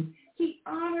prayer. He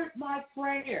honored my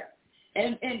prayer.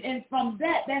 And from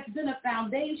that's been a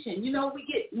foundation.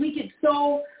 We get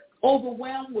so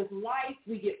overwhelmed with life.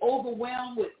 We get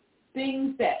overwhelmed with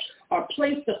things that are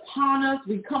placed upon us.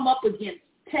 We come up against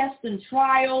tests and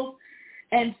trials.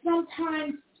 And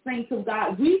sometimes, saints of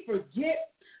God, we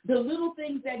forget the little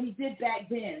things that he did back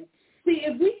then. See,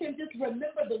 if we can just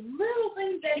remember the little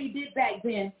things that he did back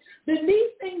then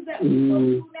these things that we go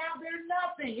through now, they're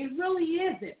nothing. It really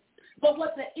isn't. But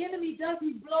what the enemy does,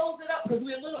 he blows it up because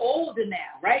we're a little older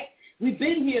now, right? We've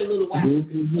been here a little while. So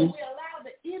we allow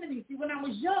the enemy. See, when I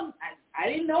was young, I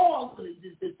didn't know all of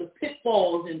the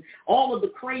pitfalls and all of the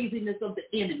craziness of the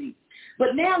enemy.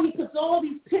 But now he puts all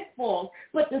these pitfalls.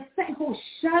 But the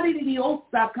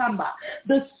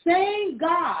same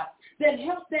God that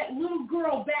helped that little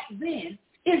girl back then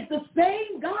is the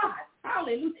same God.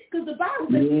 Hallelujah. Because the Bible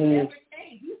says he never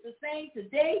changed. He's the same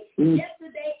today,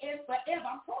 yesterday, and forever.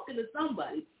 I'm talking to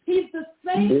somebody. He's the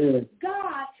same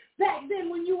God back then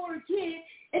when you were a kid,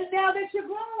 and now that you're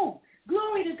grown.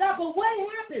 Glory to God. But what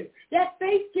happened? That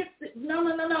faith gets, no.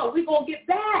 We're going to get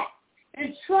back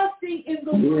and trusting in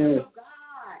the word of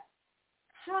God.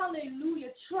 Hallelujah.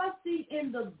 Trusting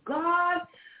in the God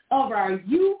of our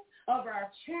youth, of our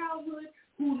childhood,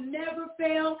 who never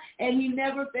failed, and he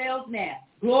never fails now.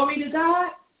 Glory to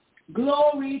God.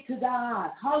 Glory to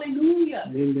God. Hallelujah.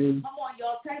 Amen. Come on,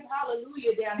 y'all. Type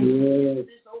hallelujah down here. Yes.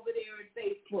 This over there in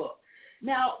Facebook.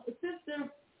 Now,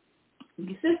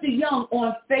 Sister Young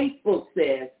on Facebook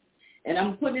says, and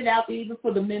I'm putting it out there even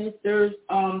for the ministers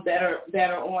that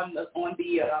are on the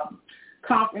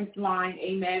conference line.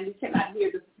 Amen. We cannot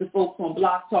hear the folks on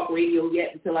Blog Talk Radio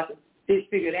yet until I can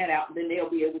figure that out, and then they'll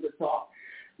be able to talk.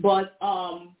 But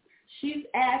she's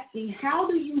asking, how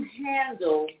do you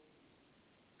handle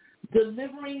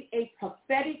delivering a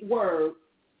prophetic word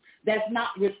that's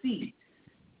not received?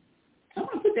 I'm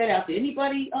going to put that out there.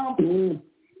 Anybody? How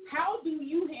do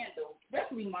you handle,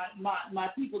 especially my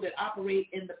people that operate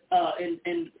in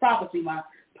prophecy, my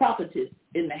prophetess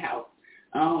in the house?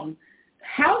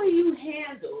 How do you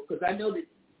handle? Because I know that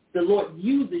the Lord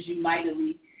uses you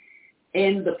mightily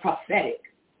in the prophetic,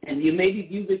 and maybe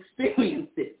you've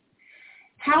experienced it.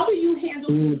 How do you handle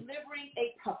delivering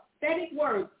a prophetic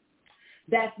word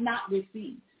that's not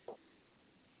received?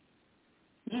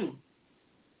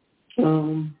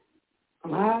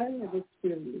 I have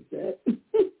experienced that.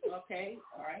 Okay,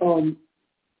 all right.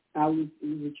 I was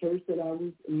in the church that I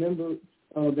was a member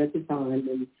of at the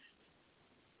time,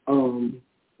 and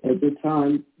at the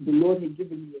time, the Lord had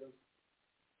given me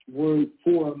a word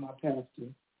for my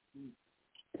pastor,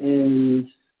 and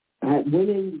I went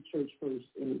in the church first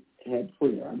and had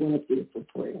prayer. I went up there for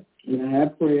prayer, and I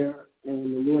had prayer,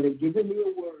 and the Lord had given me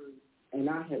a word, and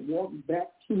I had walked back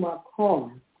to my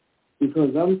car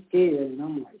because I'm scared, and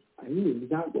I'm like, he's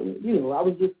not going to, I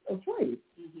was just afraid.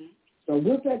 Mm-hmm. So I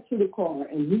went back to the car,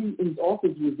 and his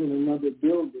office was in another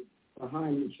building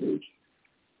behind the church.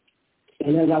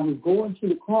 And as I was going to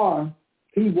the car,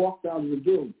 he walked out of the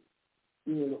building,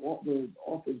 the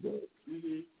office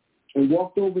building, and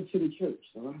walked over to the church.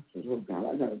 So I said, oh, God,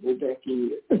 I got to go back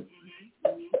in here.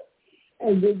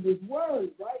 And then this word,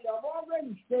 right, I'm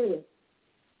already scared.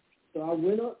 So I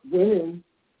went in,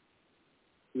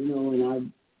 and I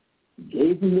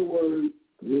gave him the word,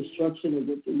 the instruction of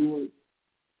what the Lord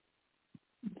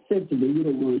said to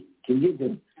me, to give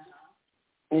him.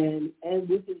 And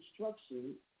with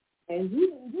instruction, and he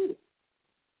didn't do it.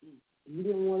 He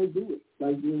didn't want to do it.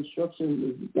 Like the instruction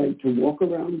was like to walk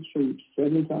around the church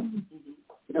 7 times.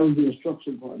 That was the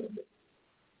instruction part of it.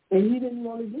 And he didn't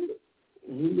want to do it.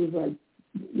 And he was like,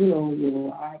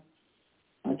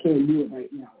 I can't do it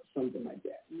right now, or something like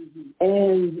that.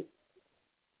 And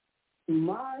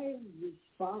my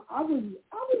response, I was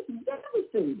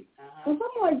devastated. Because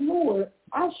I'm like, Lord,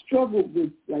 I struggled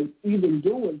with like even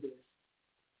doing this.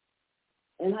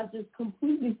 And I just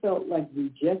completely felt like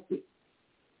rejected.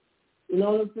 You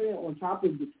know what I'm saying? On top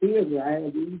of the fear that I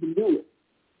had to even do it.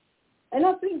 And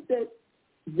I think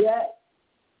that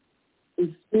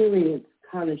experience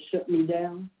kind of shut me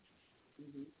down.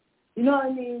 You know what I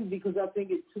mean? Because I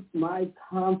think it took my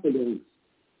confidence,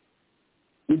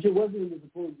 which it wasn't even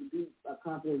supposed to be, my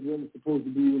confidence wasn't supposed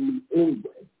to be in me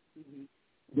anyway.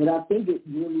 But I think it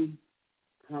really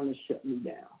kind of shut me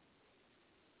down.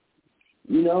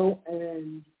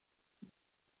 And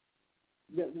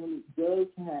that when it does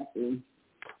happen,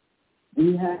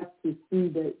 we have to see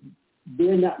that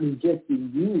they're not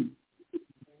rejecting you,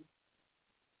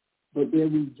 but they're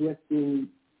rejecting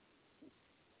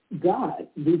God,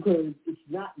 because it's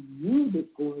not you that's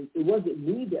going, it wasn't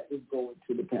me that was going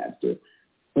to the pastor,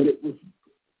 but it was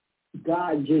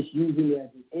God just using it as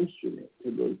an instrument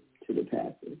to go to the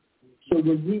pastor. So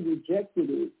when he rejected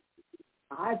it,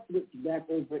 I flipped back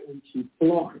over into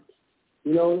Florence.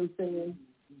 You know what I'm saying?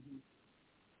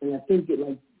 And I think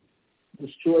it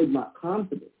destroyed my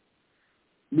confidence,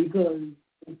 because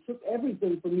it took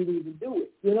everything for me to even do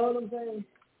it. You know what I'm saying?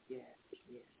 Yeah.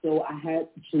 So I had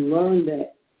to learn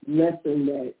that lesson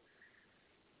that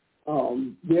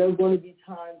there are going to be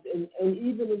times, and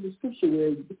even in the scripture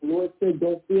where the Lord said,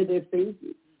 don't fear their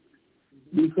faces,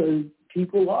 because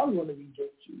people are going to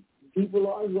reject you. People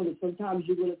are going to, sometimes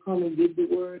you're going to come and give the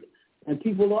word, and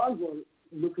people are going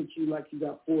to look at you like you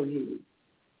got 4 heads.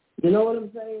 You know what I'm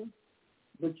saying?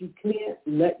 But you can't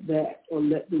let that, or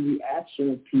let the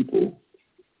reaction of people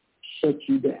shut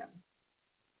you down.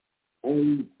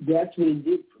 And that's what it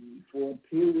did for me for a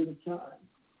period of time,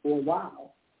 for a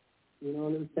while. You know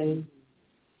what I'm saying?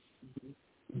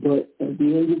 But at the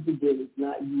end of the day, it's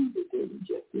not you that they're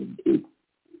rejecting. It's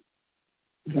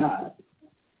God.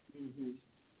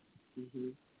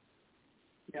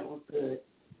 That was good.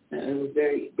 It was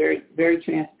very, very, very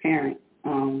transparent.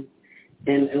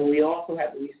 And we also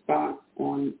have a response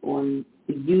on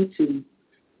YouTube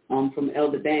from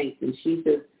Elder Banks, and she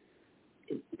says,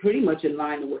 pretty much in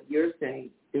line with what you're saying,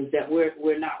 is that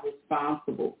we're not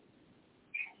responsible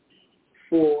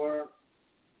for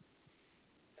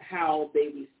how they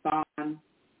respond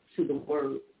to the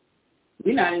word.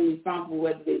 We're not even responsible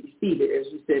whether they receive it, as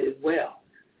you said as well.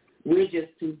 We're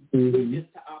just to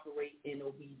operate in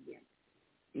obedience.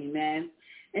 Amen.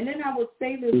 And then I would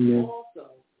say this also,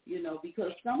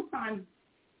 because sometimes,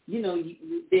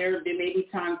 there may be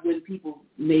times when people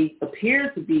may appear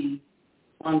to be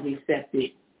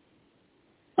unreceptive,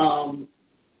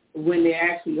 when they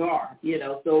actually are,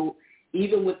 So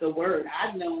even with the word,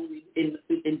 I've known in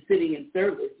sitting in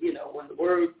service, when the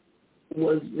word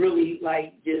was really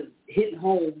like just hitting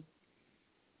home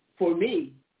for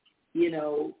me,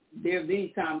 there are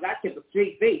many times I kept a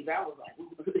straight face. I was like, on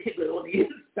the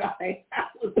inside, I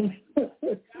was like, oh,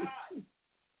 God.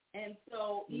 And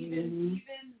so even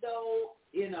though,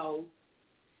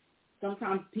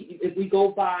 sometimes if we go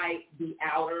by the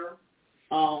outer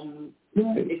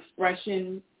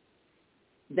expression,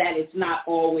 that it's not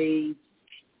always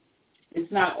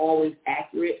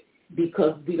accurate,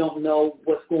 because we don't know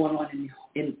what's going on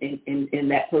in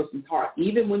that person's heart.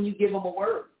 Even when you give them a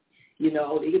word, they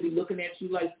could be looking at you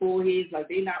like foreheads, like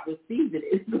they're not receiving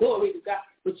it. Glory to God,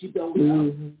 but you don't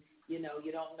know. You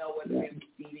don't know whether they're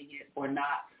receiving it or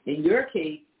not. In your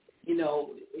case,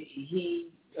 he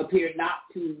appeared not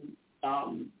to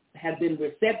have been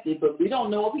receptive, but we don't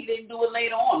know if he didn't do it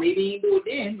later on. Maybe he didn't do it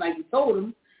then, like you told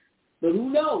him. But who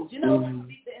knows? And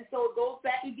so it goes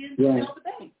back again to the other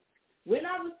thing. We're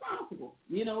not responsible.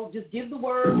 Just give the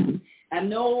word. I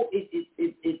know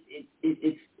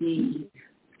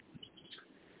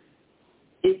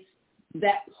it's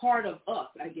that part of us,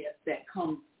 I guess, that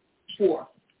comes forth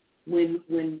when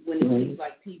it seems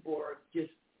like people are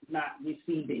just not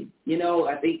receiving.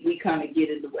 I think we kind of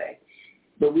get in the way.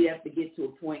 But we have to get to a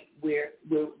point where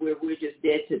we're just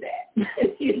dead to that.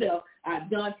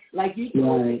 I've done, like you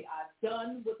told me, I've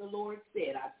done what the Lord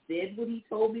said. I said what he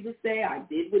told me to say. I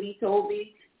did what he told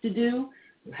me to do.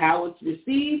 How it's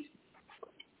received,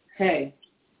 hey,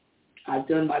 I've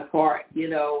done my part,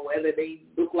 whether they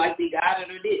look like they got it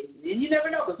or didn't. And you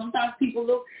never know, because sometimes people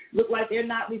look like they're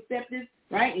not receptive,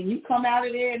 right? And you come out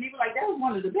of there and they were like, that was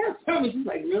one of the best sermons. You're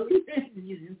like, really?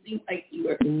 You didn't seem like you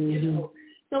were,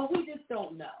 So we just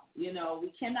don't know.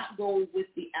 We cannot go with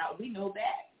the out. We know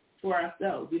that for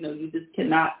ourselves. You just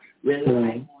cannot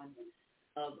rely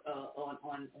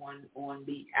on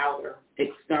the outer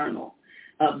external.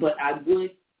 But I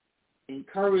would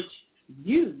encourage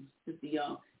you to be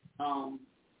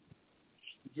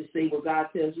just say what God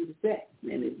tells you to say.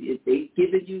 And if they've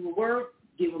given you the word,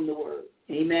 give them the word.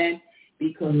 Amen.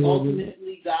 Because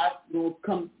ultimately God will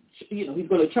come. He's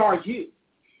going to charge you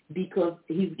because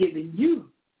he's given you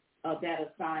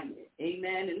that assignment.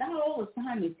 Amen. And not all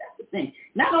assignments, that's the thing.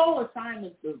 Not all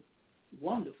assignments are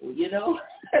wonderful,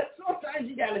 Sometimes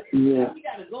you gotta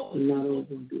go and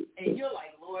you're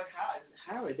like, Lord,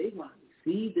 how are they going to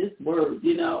receive this word,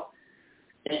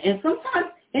 And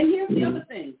sometimes, and here's the other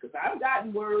thing, because I've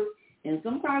gotten word, and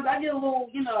sometimes I get a little,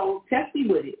 testy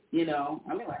with it, I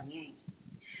mean, like,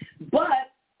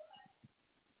 But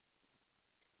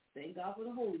thank God for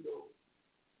the Holy Ghost.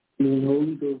 The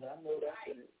Holy Ghost, I know that.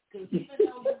 Right. Because even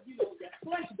though, that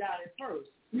flesh got it first,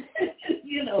 flesh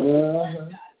got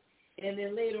it. And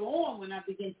then later on, when I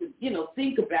begin to,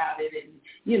 think about it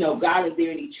and, God, is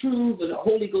there any truth? Or the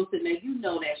Holy Ghost, and then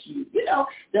that's you.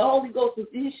 The Holy Ghost will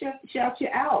shout you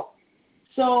out.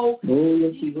 So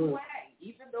either way,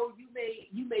 even though you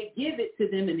may give it to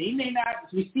them and they may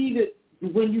not receive it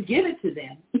when you give it to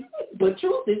them, but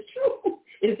truth is true.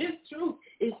 If it's true,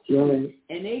 it's true. Right.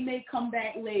 And they may come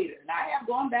back later. And I have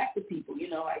gone back to people,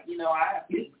 I have been a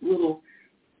little,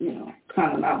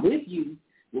 kind of not with you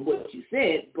with what you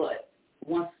said, but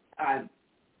once I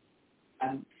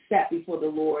sat before the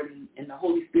Lord and the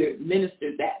Holy Spirit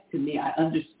ministered that to me, I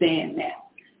understand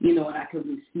now, and I can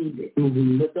receive it.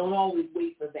 But don't always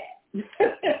wait for that,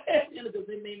 because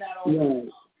it may not always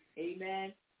come.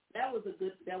 Amen. That was a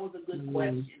good question. That was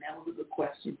a good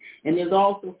question. And there's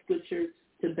also scripture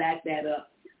to back that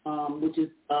up, which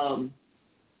you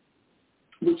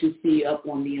see up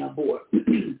on the board.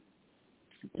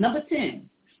 Number 10,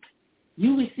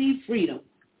 you receive freedom.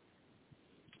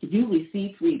 You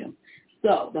receive freedom.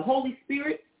 So the Holy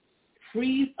Spirit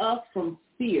frees us from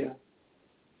fear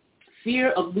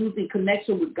of losing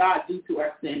connection with God due to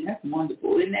our sin. That's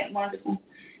wonderful. Isn't that wonderful?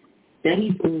 That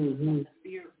he frees us from the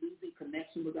fear of losing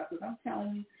connection with God. Because I'm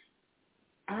telling you,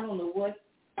 I don't know what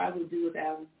I would do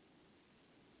without him.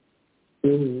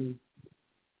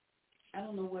 I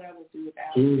don't know what I would do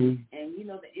without him. And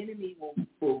the enemy will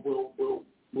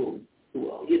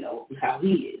how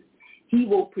he is. He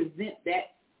will present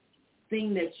that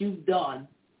thing that you've done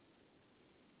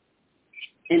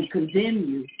and condemn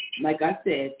you, like I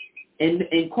said,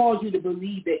 and cause you to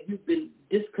believe that you've been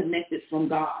disconnected from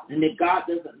God and that God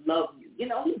doesn't love you. You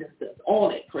know, he just does all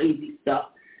that crazy stuff.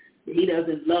 He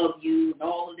doesn't love you and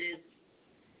all of this.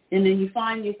 And then you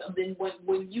find yourself, then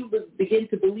when you begin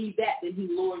to believe that, then he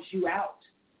lures you out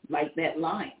like that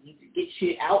lion. He gets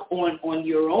you out on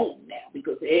your own now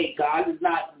because, hey, God is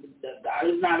not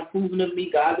approving of me.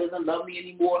 God doesn't love me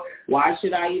anymore. Why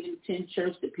should I even attend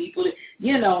church to people that,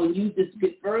 you know, and you just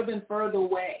get further and further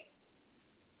away.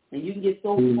 And you can get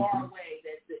so far away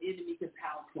that the enemy can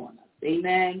pounce on us.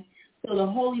 Amen. So the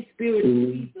Holy Spirit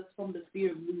frees us from the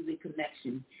fear of losing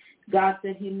connection. God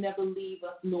said he'll never leave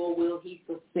us, nor will he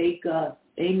forsake us.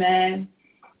 Amen.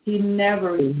 He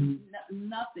never,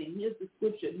 nothing. Here's the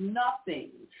scripture, nothing.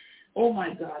 Oh,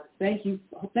 my God. Thank you,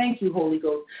 Holy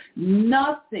Ghost.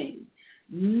 Nothing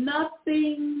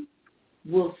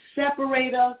will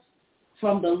separate us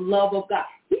from the love of God.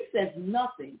 He says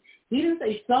nothing. He didn't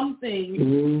say some things.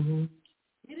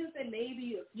 He didn't say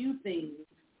maybe a few things.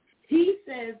 He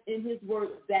says in his word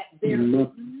that there is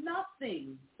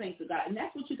nothing, thanks to God. And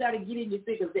that's what you got to get in your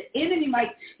figures. The enemy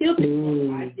he'll say,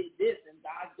 well, I did this, and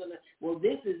God's going to, well,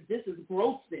 this is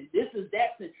gross sin. This is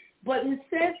that sin. But it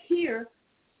says here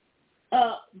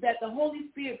that the Holy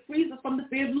Spirit frees us from the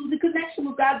fear of losing connection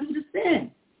with God due to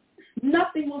sin.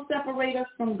 Nothing will separate us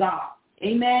from God.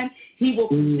 Amen. He will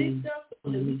convict us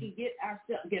so that we can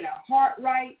get our heart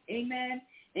right. Amen.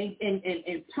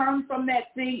 And turn from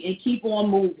that thing and keep on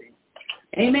moving.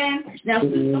 Amen. Now,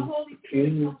 since the Holy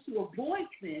Spirit comes to avoid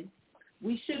sin,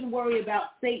 we shouldn't worry about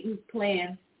Satan's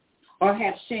plan or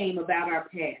have shame about our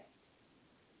past.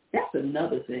 That's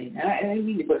another thing. I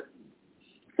mean, but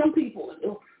some people,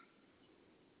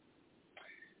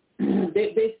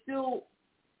 they're still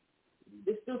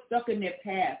stuck in their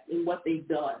past and what they've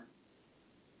done.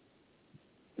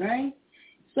 Right?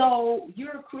 So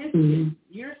you're a Christian.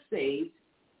 You're saved.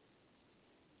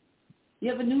 You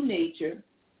have a new nature.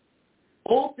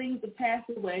 Old things have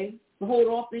passed away. Behold,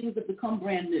 all things have become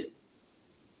brand new.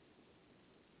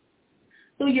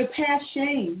 So your past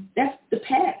shame, that's the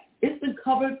past. It's been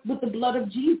covered with the blood of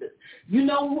Jesus. You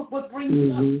know what brings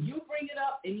it up. You bring it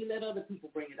up and you let other people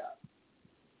bring it up.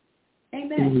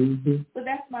 Amen. But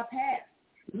that's my past.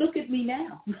 Look at me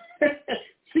now.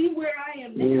 See where I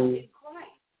am now in Christ.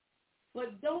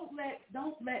 But don't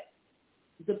let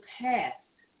the past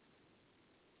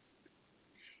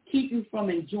keep you from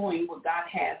enjoying what God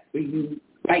has for you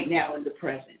right now in the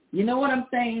present. You know what I'm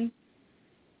saying?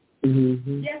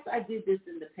 Yes, I did this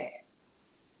in the past.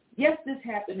 Yes, this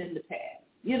happened in the past.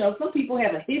 You know, some people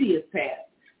have a hideous past.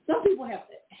 Some people have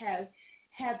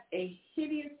a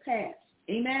hideous past.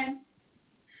 Amen?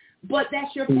 But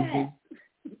that's your past.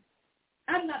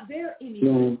 I'm not there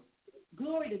anymore.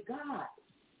 Glory to God.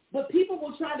 But people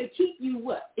will try to keep you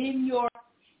what? In your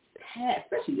past,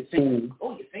 especially your family.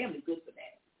 Oh, your family's good for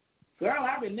that. Girl,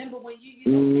 I remember when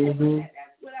you know,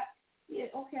 that's what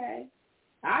okay.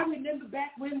 I remember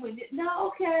back when no,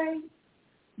 okay.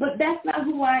 But that's not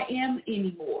who I am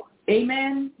anymore.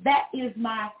 Amen? That is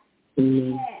my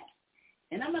past.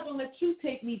 And I'm not going to let you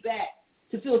take me back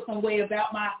to feel some way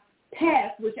about my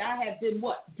past, which I have been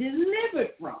what?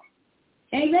 Delivered from.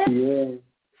 Amen? Yes.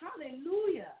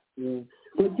 Hallelujah. Yeah.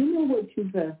 But you know what, too,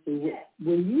 Pastor? Yes.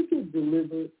 When you get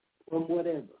delivered from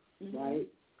whatever, right?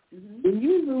 When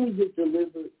you really get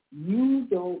delivered, you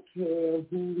don't care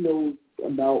who knows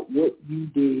about what you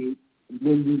did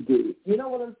when you did it. You know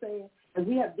what I'm saying? And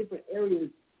we have different areas,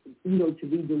 you know, to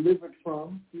be delivered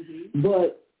from.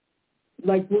 But,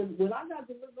 like, when I got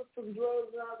delivered from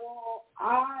drugs and alcohol,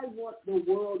 I want the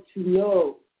world to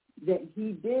know that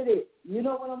he did it. You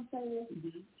know what I'm saying?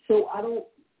 So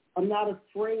I'm not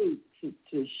afraid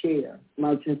to share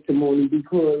my testimony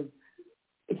because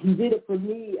he did it for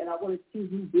me, and I want to see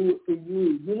him do it for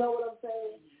you. You know what I'm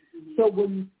saying? So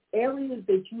when areas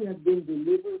that you have been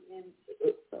delivered in,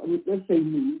 let's say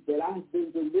me, that I have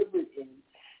been delivered in,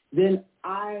 then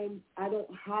I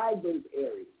don't hide those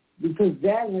areas because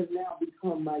that has now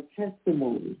become my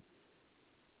testimony.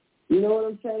 You know what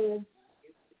I'm saying?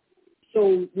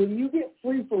 So when you get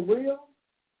free for real,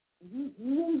 you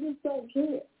really just don't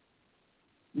care.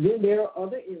 Then there are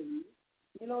other areas,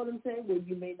 you know what I'm saying, where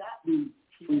you may not be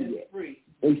free yet.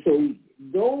 And so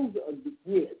those are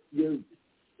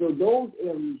so those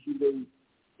areas you may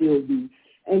still be.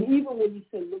 And even when you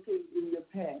say looking in your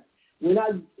past, when I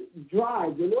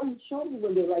drive, the Lord has shown me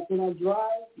when I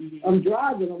drive, I'm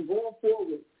driving, I'm going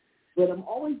forward, but I'm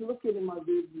always looking in my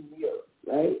rearview mirror,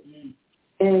 right?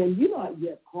 And you know, you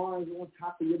have cars on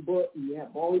top of your butt, and you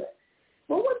have all that.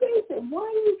 But one day I said, why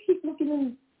do you keep looking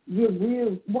in your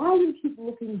rear? Why do you keep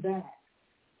looking back?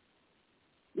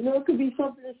 You know, it could be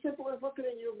something as simple as looking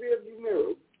in your rearview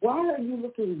mirror. Why are you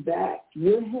looking back?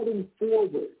 You're heading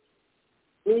forward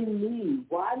in me.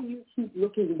 Why do you keep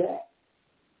looking back?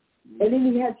 And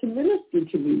then he had to minister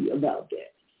to me about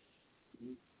that.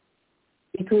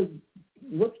 Because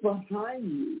what's behind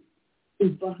you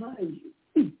is behind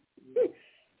you.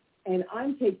 And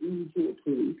I'm taking you to a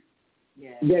place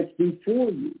that's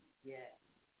before you.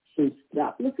 So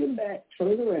stop looking back,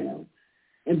 turn around,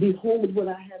 and behold what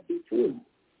I have before you.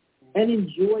 And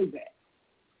enjoy that.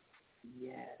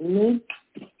 Yes. Amen?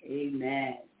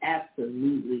 Amen.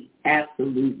 Absolutely.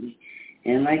 Absolutely.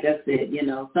 And like I said, you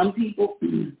know, some people,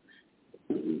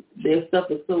 their stuff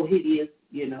is so hideous,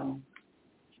 you know,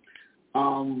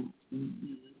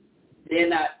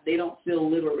 they don't feel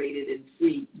liberated and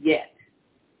free yet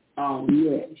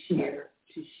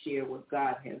to share what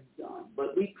God has done.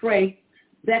 But we pray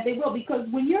that they will, because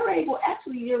when you're able,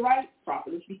 actually you're right,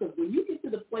 prophetess, because when you get to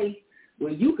the place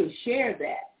where you can share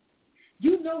that,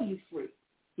 you know you're free.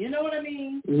 You know what I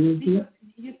mean? Mm-hmm.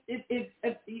 Because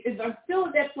if I'm still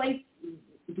at that place,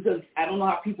 because I don't know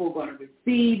how people are going to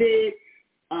receive it,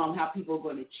 how people are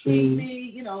going to treat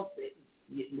me. You know,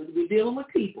 we're dealing with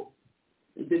people.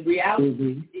 The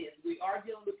reality is we are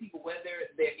dealing with people, whether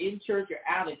they're in church or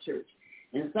out of church.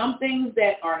 And some things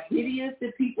that are hideous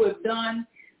that people have done,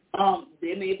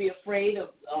 they may be afraid of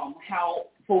how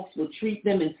folks will treat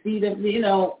them and see them. You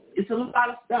know, it's a lot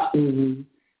of stuff. Mm-hmm.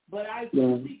 But I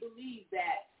truly believe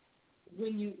that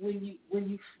when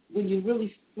you're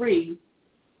really free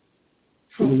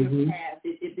from your past,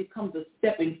 it becomes a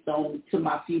stepping stone to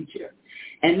my future,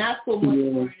 and not so much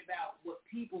worried about what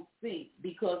people think,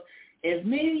 because as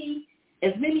many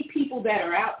people that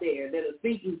are out there that are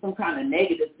thinking some kind of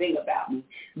negative thing about me,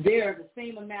 there are the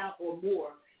same amount or more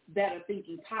that are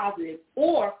thinking positive,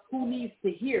 or who needs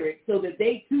to hear it so that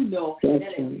they too know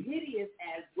that as hideous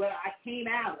as what I came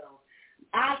out of,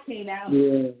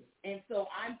 and so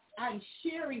I'm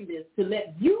sharing this to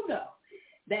let you know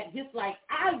that just like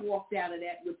I walked out of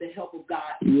that with the help of God,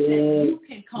 that you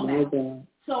can come out.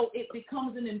 So it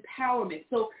becomes an empowerment.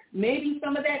 So maybe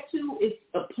some of that too is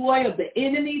a ploy of the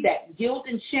enemy, that guilt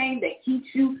and shame that keeps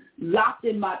you locked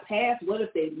in my past. What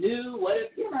if they knew? What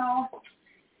if, you know?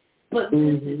 But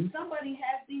listen, somebody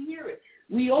has to hear it.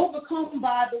 We overcome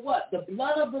by the what? The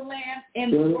blood of the Lamb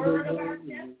and the word of our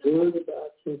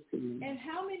testimony. And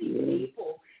how many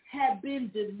people have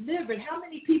been delivered? How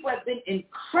many people have been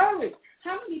encouraged?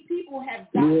 How many people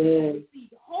have gotten to receive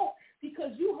hope?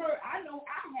 Because you heard, I know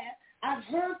I have. I've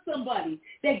heard somebody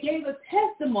that gave a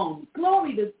testimony.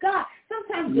 Glory to God.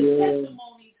 Sometimes the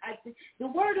testimonies, I think, the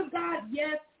word of God,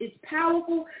 yes, it's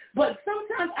powerful, but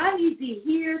sometimes I need to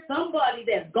hear somebody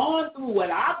that's gone through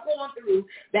what I've gone through,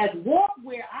 that's walked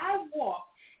where I walked,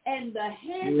 and the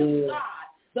hand of God,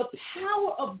 the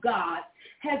power of God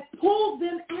has pulled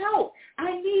them out.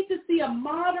 I need to see a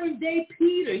modern day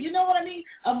Peter. You know what I mean?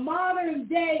 A modern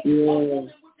day woman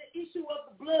with the issue of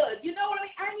the blood. You know what I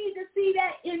mean? I need to see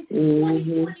that in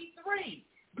 2023.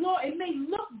 Glory, it may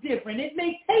look different. It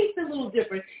may taste a little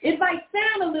different. It might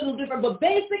sound a little different, but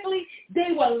basically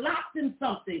they were locked in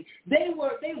something. They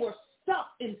were stuck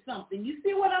in something. You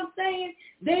see what I'm saying?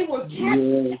 They were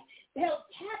captive, held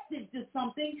captive to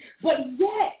something, but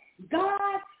yet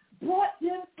God brought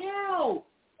them out.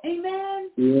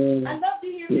 Amen? I love to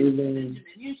hear Mrs. Benjamin.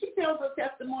 She tells her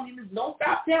testimony, don't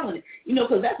stop telling it. You know,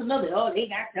 because that's another, they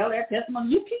got to tell their testimony.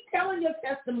 You keep telling your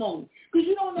testimony, because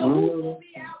you don't know who's going to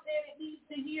be out there that needs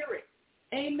to hear it.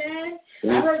 Amen?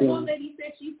 I heard one lady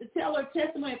said she used to tell her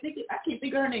testimony. I can't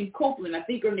think of her name, Copeland. I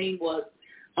think her name was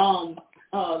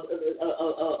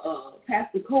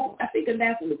Pastor Copeland. I think her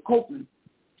name was Copeland.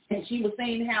 And she was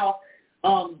saying how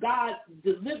God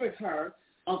delivered her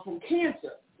from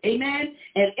cancer. Amen.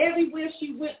 And everywhere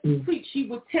she went to preach, she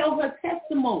would tell her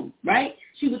testimony, right?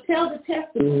 She would tell the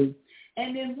testimony.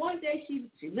 And then one day she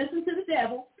listened to the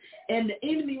devil, and the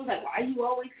enemy was like, why are you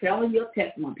always telling your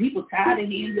testimony? People tired of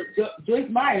hearing Joyce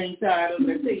Meyer ain't tired of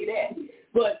her, I'll tell you that.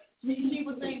 But she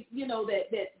was saying, you know, that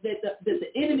the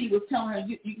enemy was telling her,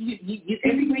 you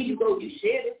everywhere you go, you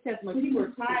share this testimony. People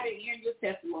are tired of hearing your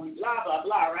testimony, blah, blah,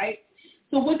 blah, right?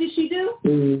 So what did she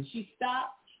do? She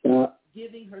stopped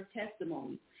giving her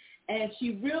testimony. And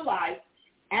she realized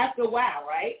after a while,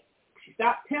 right, she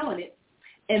stopped telling it,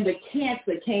 and the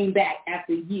cancer came back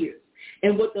after years.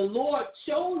 And what the Lord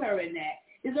showed her in that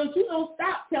is that you don't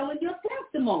stop telling your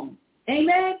testimony.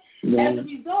 Amen? As a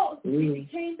result,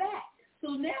 it came back.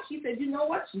 So now she said, you know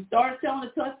what? She started telling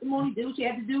the testimony, did what she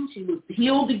had to do. She was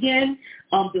healed again,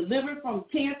 delivered from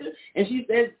cancer. And she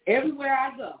says, everywhere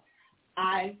I go,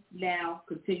 I now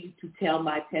continue to tell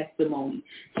my testimony.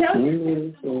 Tell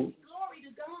your testimony. Glory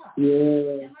to God.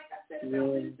 Yeah. And like I said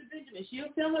about Minister Benjamin,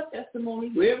 she'll tell her testimony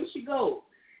wherever she goes.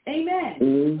 Amen.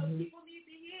 Mm-hmm. So people need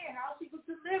to hear how she was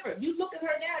delivered. You look at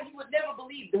her now, you would never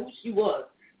believe who she was.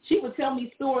 She would tell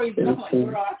me stories, and I'm like,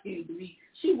 girl, I can't believe.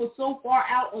 She was so far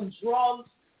out on drugs,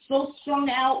 so strung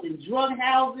out in drug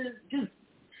houses. Just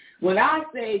when I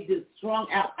say just strung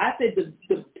out, I said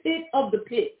the pit of the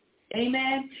pit.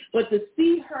 Amen. But to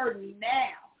see her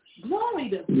now, glory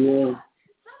to God.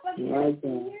 Somebody has to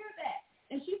hear that.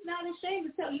 And she's not ashamed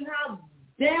to tell you how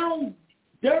down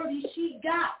dirty she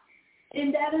got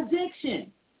in that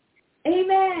addiction.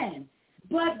 Amen.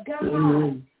 But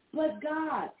God. But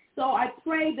God. So I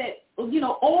pray that,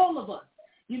 all of us,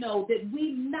 that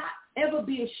we not ever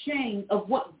be ashamed of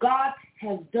what God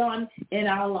has done in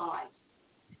our lives.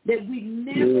 That we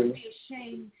never be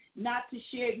ashamed not to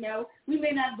share it. Now, we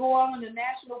may not go out on the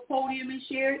national podium and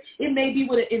share it. It may be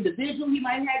with an individual. He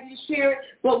might have you share it.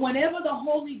 But whenever the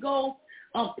Holy Ghost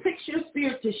pricks your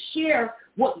spirit to share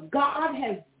what God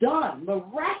has done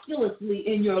miraculously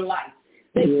in your life,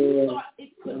 that you thought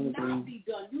it could not be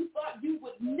done. You thought you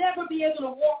would never be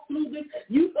able to walk through this.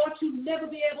 You thought you'd never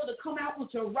be able to come out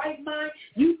with your right mind.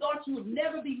 You thought you would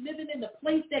never be living in the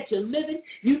place that you're living.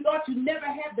 You thought you'd never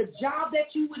have the job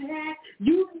that you would have.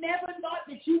 You never thought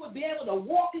that you would be able to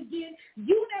walk again.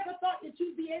 You never thought that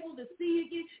you'd be able to see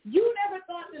again. You never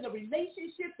thought that a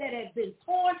relationship that had been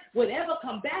torn would ever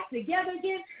come back together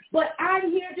again. But I'm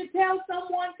here to tell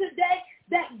someone today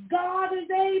that God is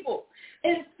able.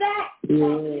 In fact,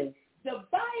 the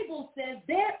Bible says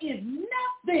there is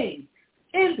nothing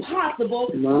impossible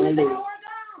with our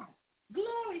God.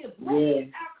 Glory to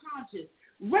raise our conscience,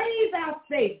 raise our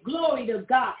faith, glory to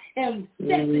God, and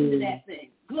step into that thing.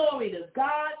 Glory to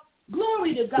God.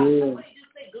 Glory to God. Somebody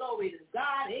just say glory to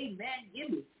God. Amen. Give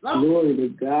me something. Glory to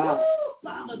God. Oh,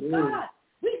 Father God.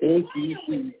 We be playing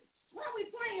with it. Why are we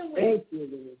playing with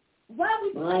it? Why are we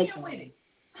playing with it?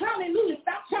 Hallelujah.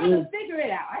 Stop trying to figure it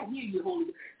out. I hear you, Holy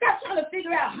Ghost. Stop trying to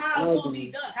figure out how it's going to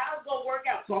be done, how it's going to work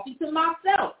out. Talking to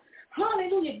myself.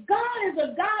 Hallelujah. God is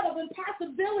a God of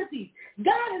impossibilities.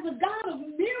 God is a God of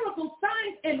miracles,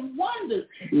 signs, and wonders.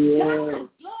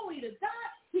 God, glory to God.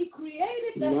 He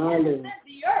created the heavens and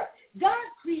the earth. God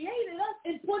created us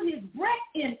and put his breath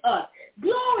in us.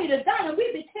 Glory to God. And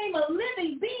we became a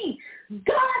living being.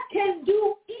 God can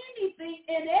do anything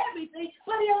and everything,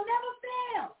 but he'll never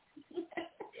fail.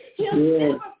 He'll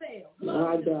never fail.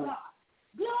 Glory to God.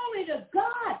 Glory to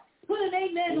God. Put an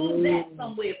amen on that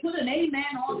somewhere. Put an amen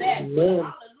on that.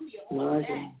 Hallelujah on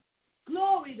that.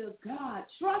 Glory to God.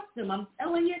 Trust him. I'm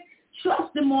telling you,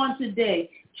 trust him on today.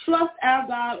 Trust our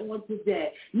God on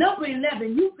today. Number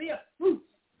 11, you bear fruit.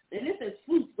 And this is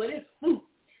fruit, but it's fruit,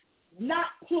 not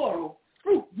plural.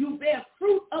 Fruit. You bear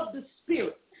fruit of the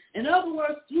Spirit. In other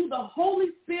words, through the Holy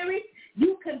Spirit,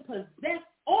 you can possess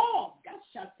all.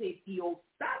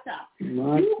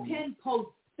 You can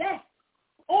possess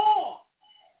all.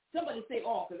 Somebody say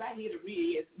all, because I hear the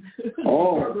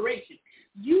reverberation.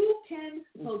 You can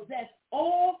possess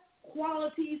all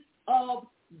qualities of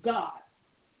God.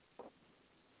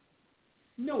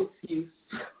 No excuse.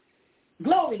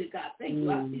 Glory to God. Thank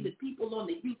you. I see the people on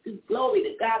the YouTube. Glory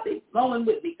to God. They're going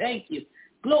with me. Thank you.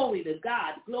 Glory to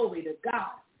God. Glory to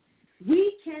God.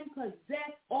 We can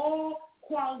possess all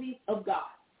qualities of God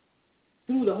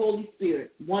through the Holy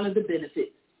Spirit. One of the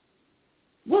benefits.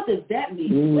 What does that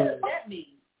mean? What does that mean?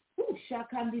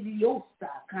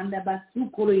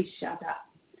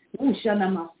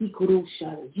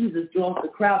 Jesus draws the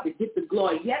crowd to get the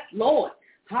glory. Yes, Lord.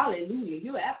 Hallelujah.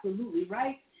 You're absolutely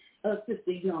right,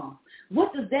 Sister Young.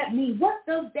 What does that mean? What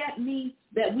does that mean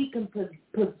that we can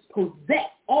possess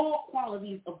all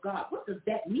qualities of God? What does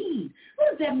that mean?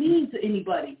 What does that mean to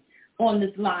anybody on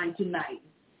this line tonight?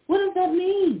 What does that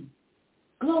mean?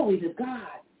 Glory to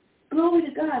God. Glory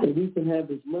to God. And we can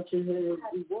have as much in here as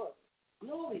we want.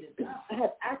 Glory to God. I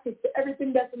have access to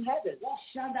everything that's in heaven.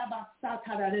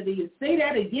 Say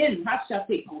that again.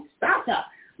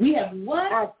 We have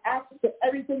what? I have access to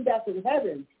everything that's in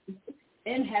heaven.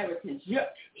 Inheritance, your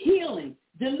healing,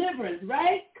 deliverance,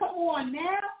 right? Come on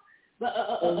now.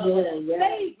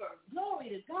 Favor, glory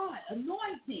to God,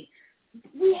 anointing.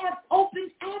 We have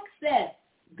open access.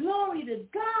 Glory to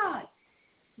God.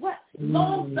 What?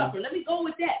 Long suffering. Let me go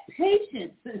with that.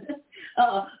 Patience.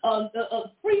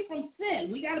 Free from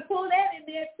sin. We got to pull that in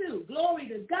there too. Glory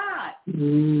to God.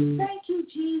 Thank you,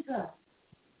 Jesus.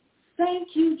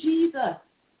 Thank you, Jesus.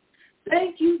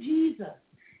 Thank you, Jesus.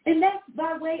 And that's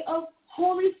by way of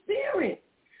Holy Spirit,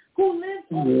 who lives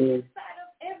on the inside of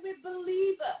every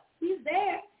believer. He's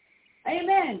there.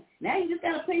 Amen. Now you just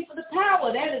got to pray for the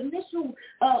power, that initial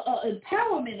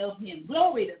empowerment of him.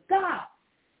 Glory to God.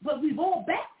 but we've all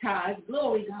baptized,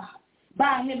 glory God,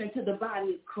 by him into the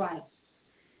body of Christ.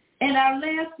 And our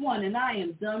last one, and I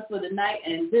am done for the night,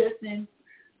 and listen,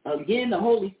 again, the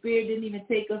Holy Spirit didn't even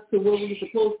take us to where we were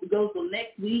supposed to go. So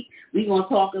next week, we're going to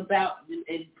talk about,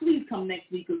 and please come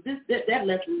next week, because this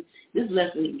lesson is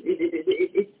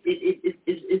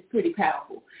pretty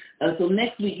powerful. So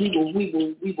next week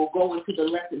we will go into the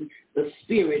lesson, the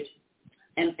spirit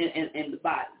and the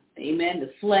body, amen,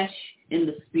 the flesh and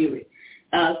the spirit.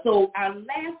 So our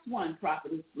last one,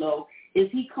 Prophetess Flo,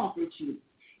 is he comforts you.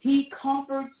 He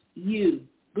comforts you.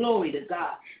 Glory to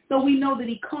God. So we know that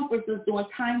he comforts us during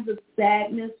times of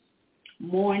sadness,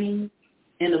 mourning,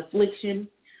 and affliction.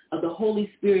 The Holy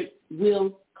Spirit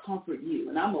will comfort you.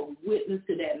 And I'm a witness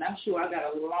to that. And I'm sure I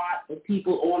got a lot of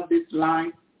people on this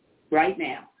line right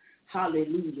now,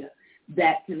 hallelujah,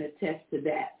 that can attest to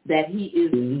that he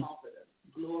is the comforter.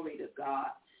 Glory to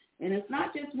God. And it's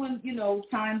not just when,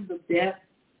 times of death,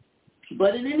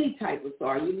 but in any type of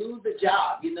sorrow. You lose a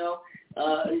job,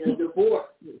 a divorce,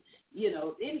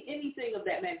 anything of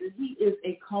that matter. He is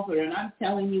a comforter. And I'm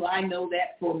telling you, I know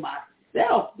that for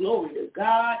myself. Glory to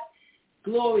God.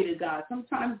 Glory to God.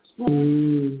 Sometimes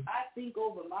I think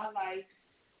over my life,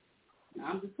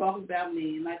 I'm just talking about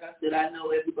me. And like I said, I know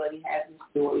everybody has a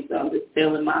story, so I'm just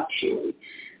telling my story.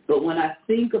 But when I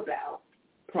think about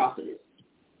Prophetess,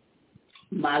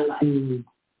 my life, and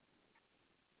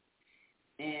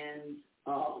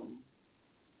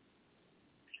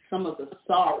some of the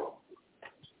sorrow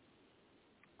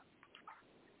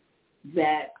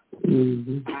that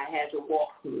I had to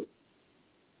walk through,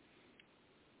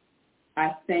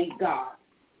 I thank God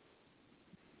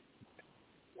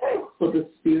for the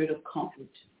spirit of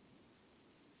comfort,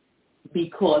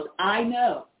 because I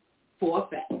know for a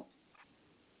fact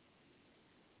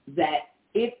that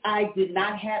if I did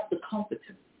not have the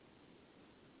comforter,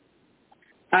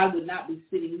 I would not be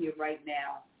sitting here right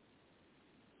now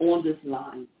on this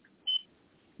line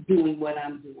doing what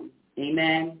I'm doing.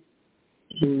 Amen.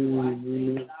 So I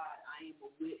thank God I am a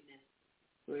witness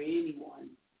for anyone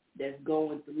that's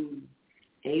going through,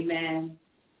 amen,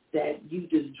 that you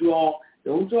just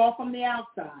don't draw from the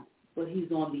outside, but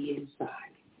he's on the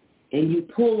inside. And you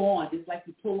pull on, just like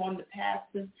you pull on the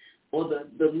pastor or the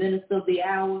minister of the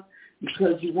hour,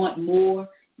 because you want more,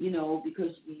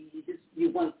 because you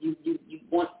want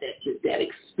that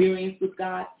experience with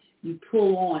God. You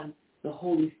pull on the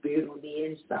Holy Spirit on the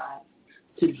inside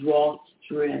to draw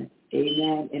strength,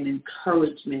 amen, and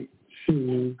encouragement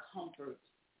and comfort,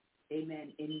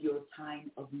 amen, in your time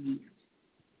of need.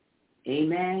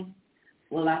 Amen.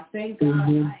 Well, I thank God I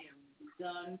am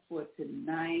done for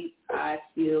tonight. I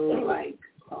feel like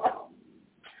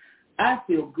I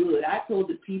feel good. I told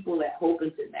the people at Hope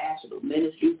International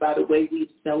Ministries, by the way,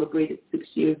 we've celebrated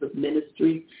 6 years of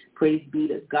ministry. Praise be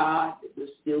to God that we're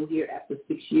still here after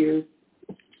 6 years.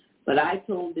 But I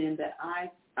told them that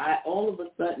I all of a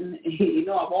sudden, I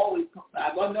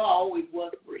always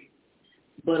was free.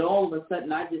 But all of a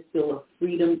sudden, I just feel a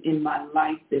freedom in my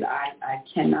life that I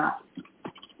cannot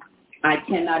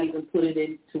even put it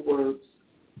into words.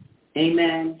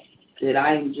 Amen. That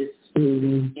I am just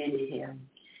in him.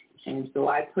 And so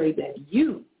I pray that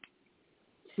you,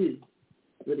 too,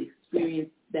 would experience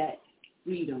that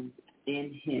freedom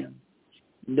in him.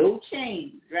 No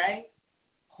chains, right?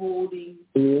 Holding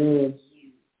you.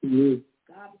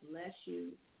 God bless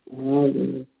you.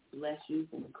 Bless you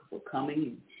for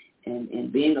coming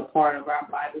and being a part of our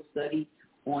Bible study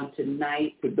on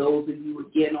tonight. For those of you,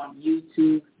 again, on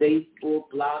YouTube, Facebook,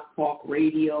 Blog Talk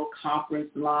Radio, Conference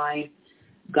Line,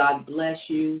 God bless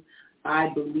you. I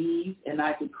believe and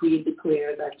I decree and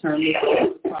declare, as I turn this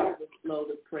over to Prophet Flo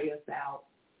to pray us out,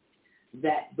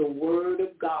 that the word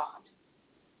of God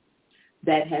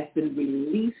that has been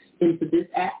released into this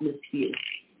atmosphere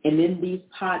and in these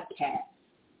podcasts,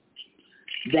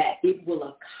 that it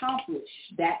will accomplish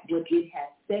that what it has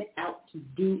set out to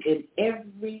do in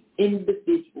every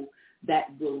individual that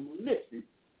will listen.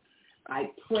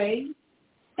 I pray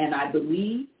and I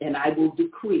believe and I will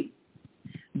decree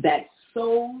that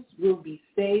souls will be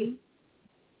saved,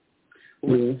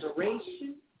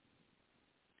 restoration,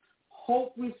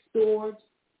 hope restored,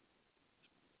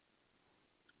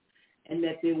 and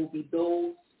that there will be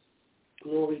those,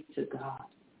 glory to God,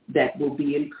 that will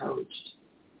be encouraged.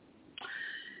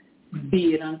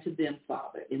 Be it unto them,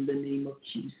 Father, in the name of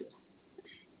Jesus.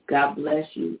 God bless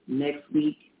you. Next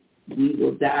week, we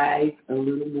will dive a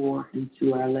little more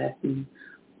into our lesson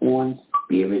on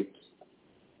spirit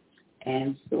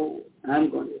and soul. I'm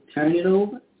going to turn it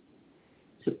over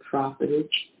to Prophetess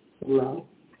Flo.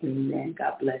 Amen.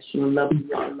 God bless you and love you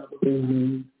all. Love you.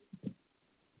 Amen.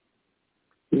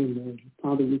 Amen.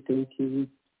 Father, we thank you.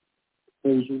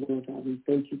 praise you, Lord God. We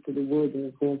thank you for the word that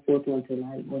is going forth on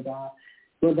tonight, Lord God.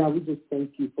 Lord God, we just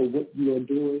thank you for what you are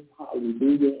doing,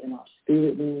 hallelujah, in our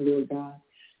spirit, man, Lord God.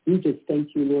 We just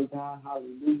thank you, Lord God,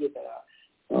 hallelujah, that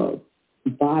our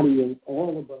body and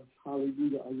all of us,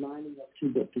 hallelujah, are lining up to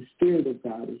what the Spirit of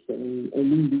God is saying.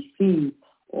 And we receive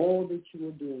all that you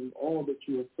are doing, all that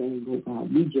you are saying, Lord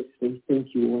God. We just say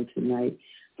thank you on tonight.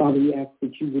 Father, we ask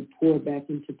that you would pour back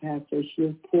into Pastor as she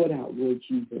has poured out, Lord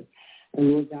Jesus.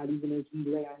 And Lord God, even as we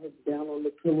lay our heads down on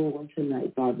the pillow on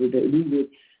tonight, Father, that we would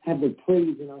have a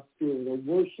praise in our spirit, a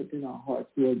worship in our hearts,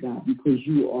 Lord God, because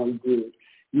you are good.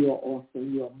 You are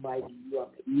awesome. You are mighty. You are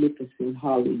magnificent.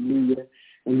 Hallelujah.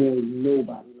 And there is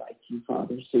nobody like you,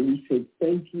 Father. So we say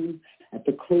thank you at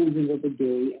the closing of the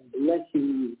day and blessing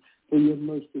you for your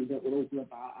mercy that will open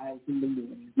up our eyes in the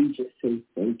morning. We just say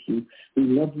thank you. We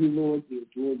love you, Lord. We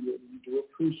adore you, and we do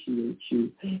appreciate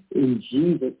you. In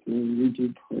Jesus' name we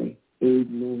do pray.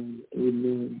 Amen.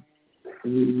 Amen.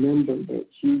 And remember that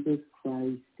Jesus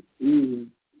Christ is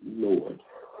Lord.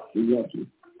 We love you.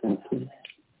 God bless.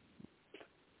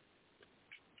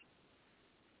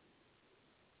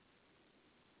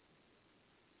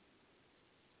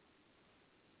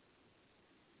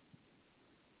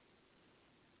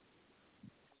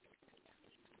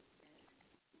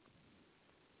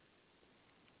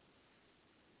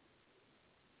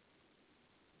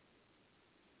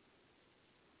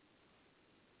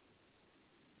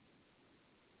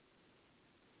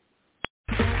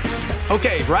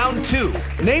 Okay, round two.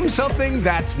 Name something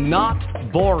that's not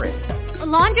boring. A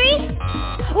laundry?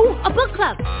 Ooh, a book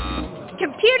club.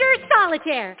 Computer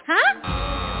solitaire, huh?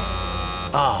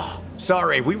 Ah,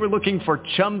 sorry, we were looking for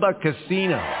Chumba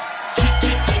Casino.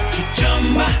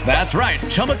 That's right,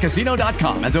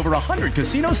 ChumbaCasino.com has over 100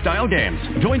 casino-style games.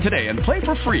 Join today and play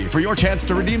for free for your chance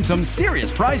to redeem some serious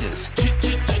prizes.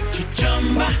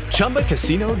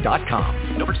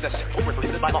 ChumbaCasino.com. No purchase necessary. Void where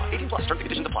prohibited by law. 18+ terms and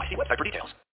conditions apply. See website for details.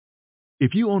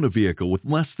 If you own a vehicle with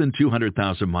less than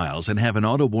 200,000 miles and have an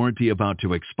auto warranty about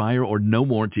to expire or no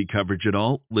warranty coverage at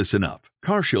all, listen up.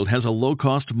 CarShield has a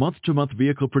low-cost month-to-month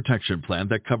vehicle protection plan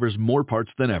that covers more parts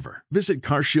than ever. Visit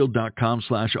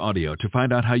carshield.com/audio to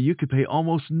find out how you could pay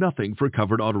almost nothing for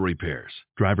covered auto repairs.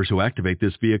 Drivers who activate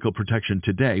this vehicle protection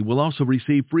today will also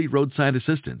receive free roadside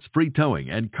assistance, free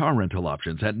towing, and car rental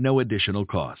options at no additional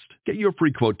cost. Get your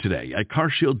free quote today at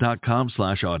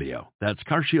carshield.com/audio. That's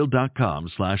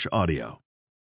carshield.com/audio.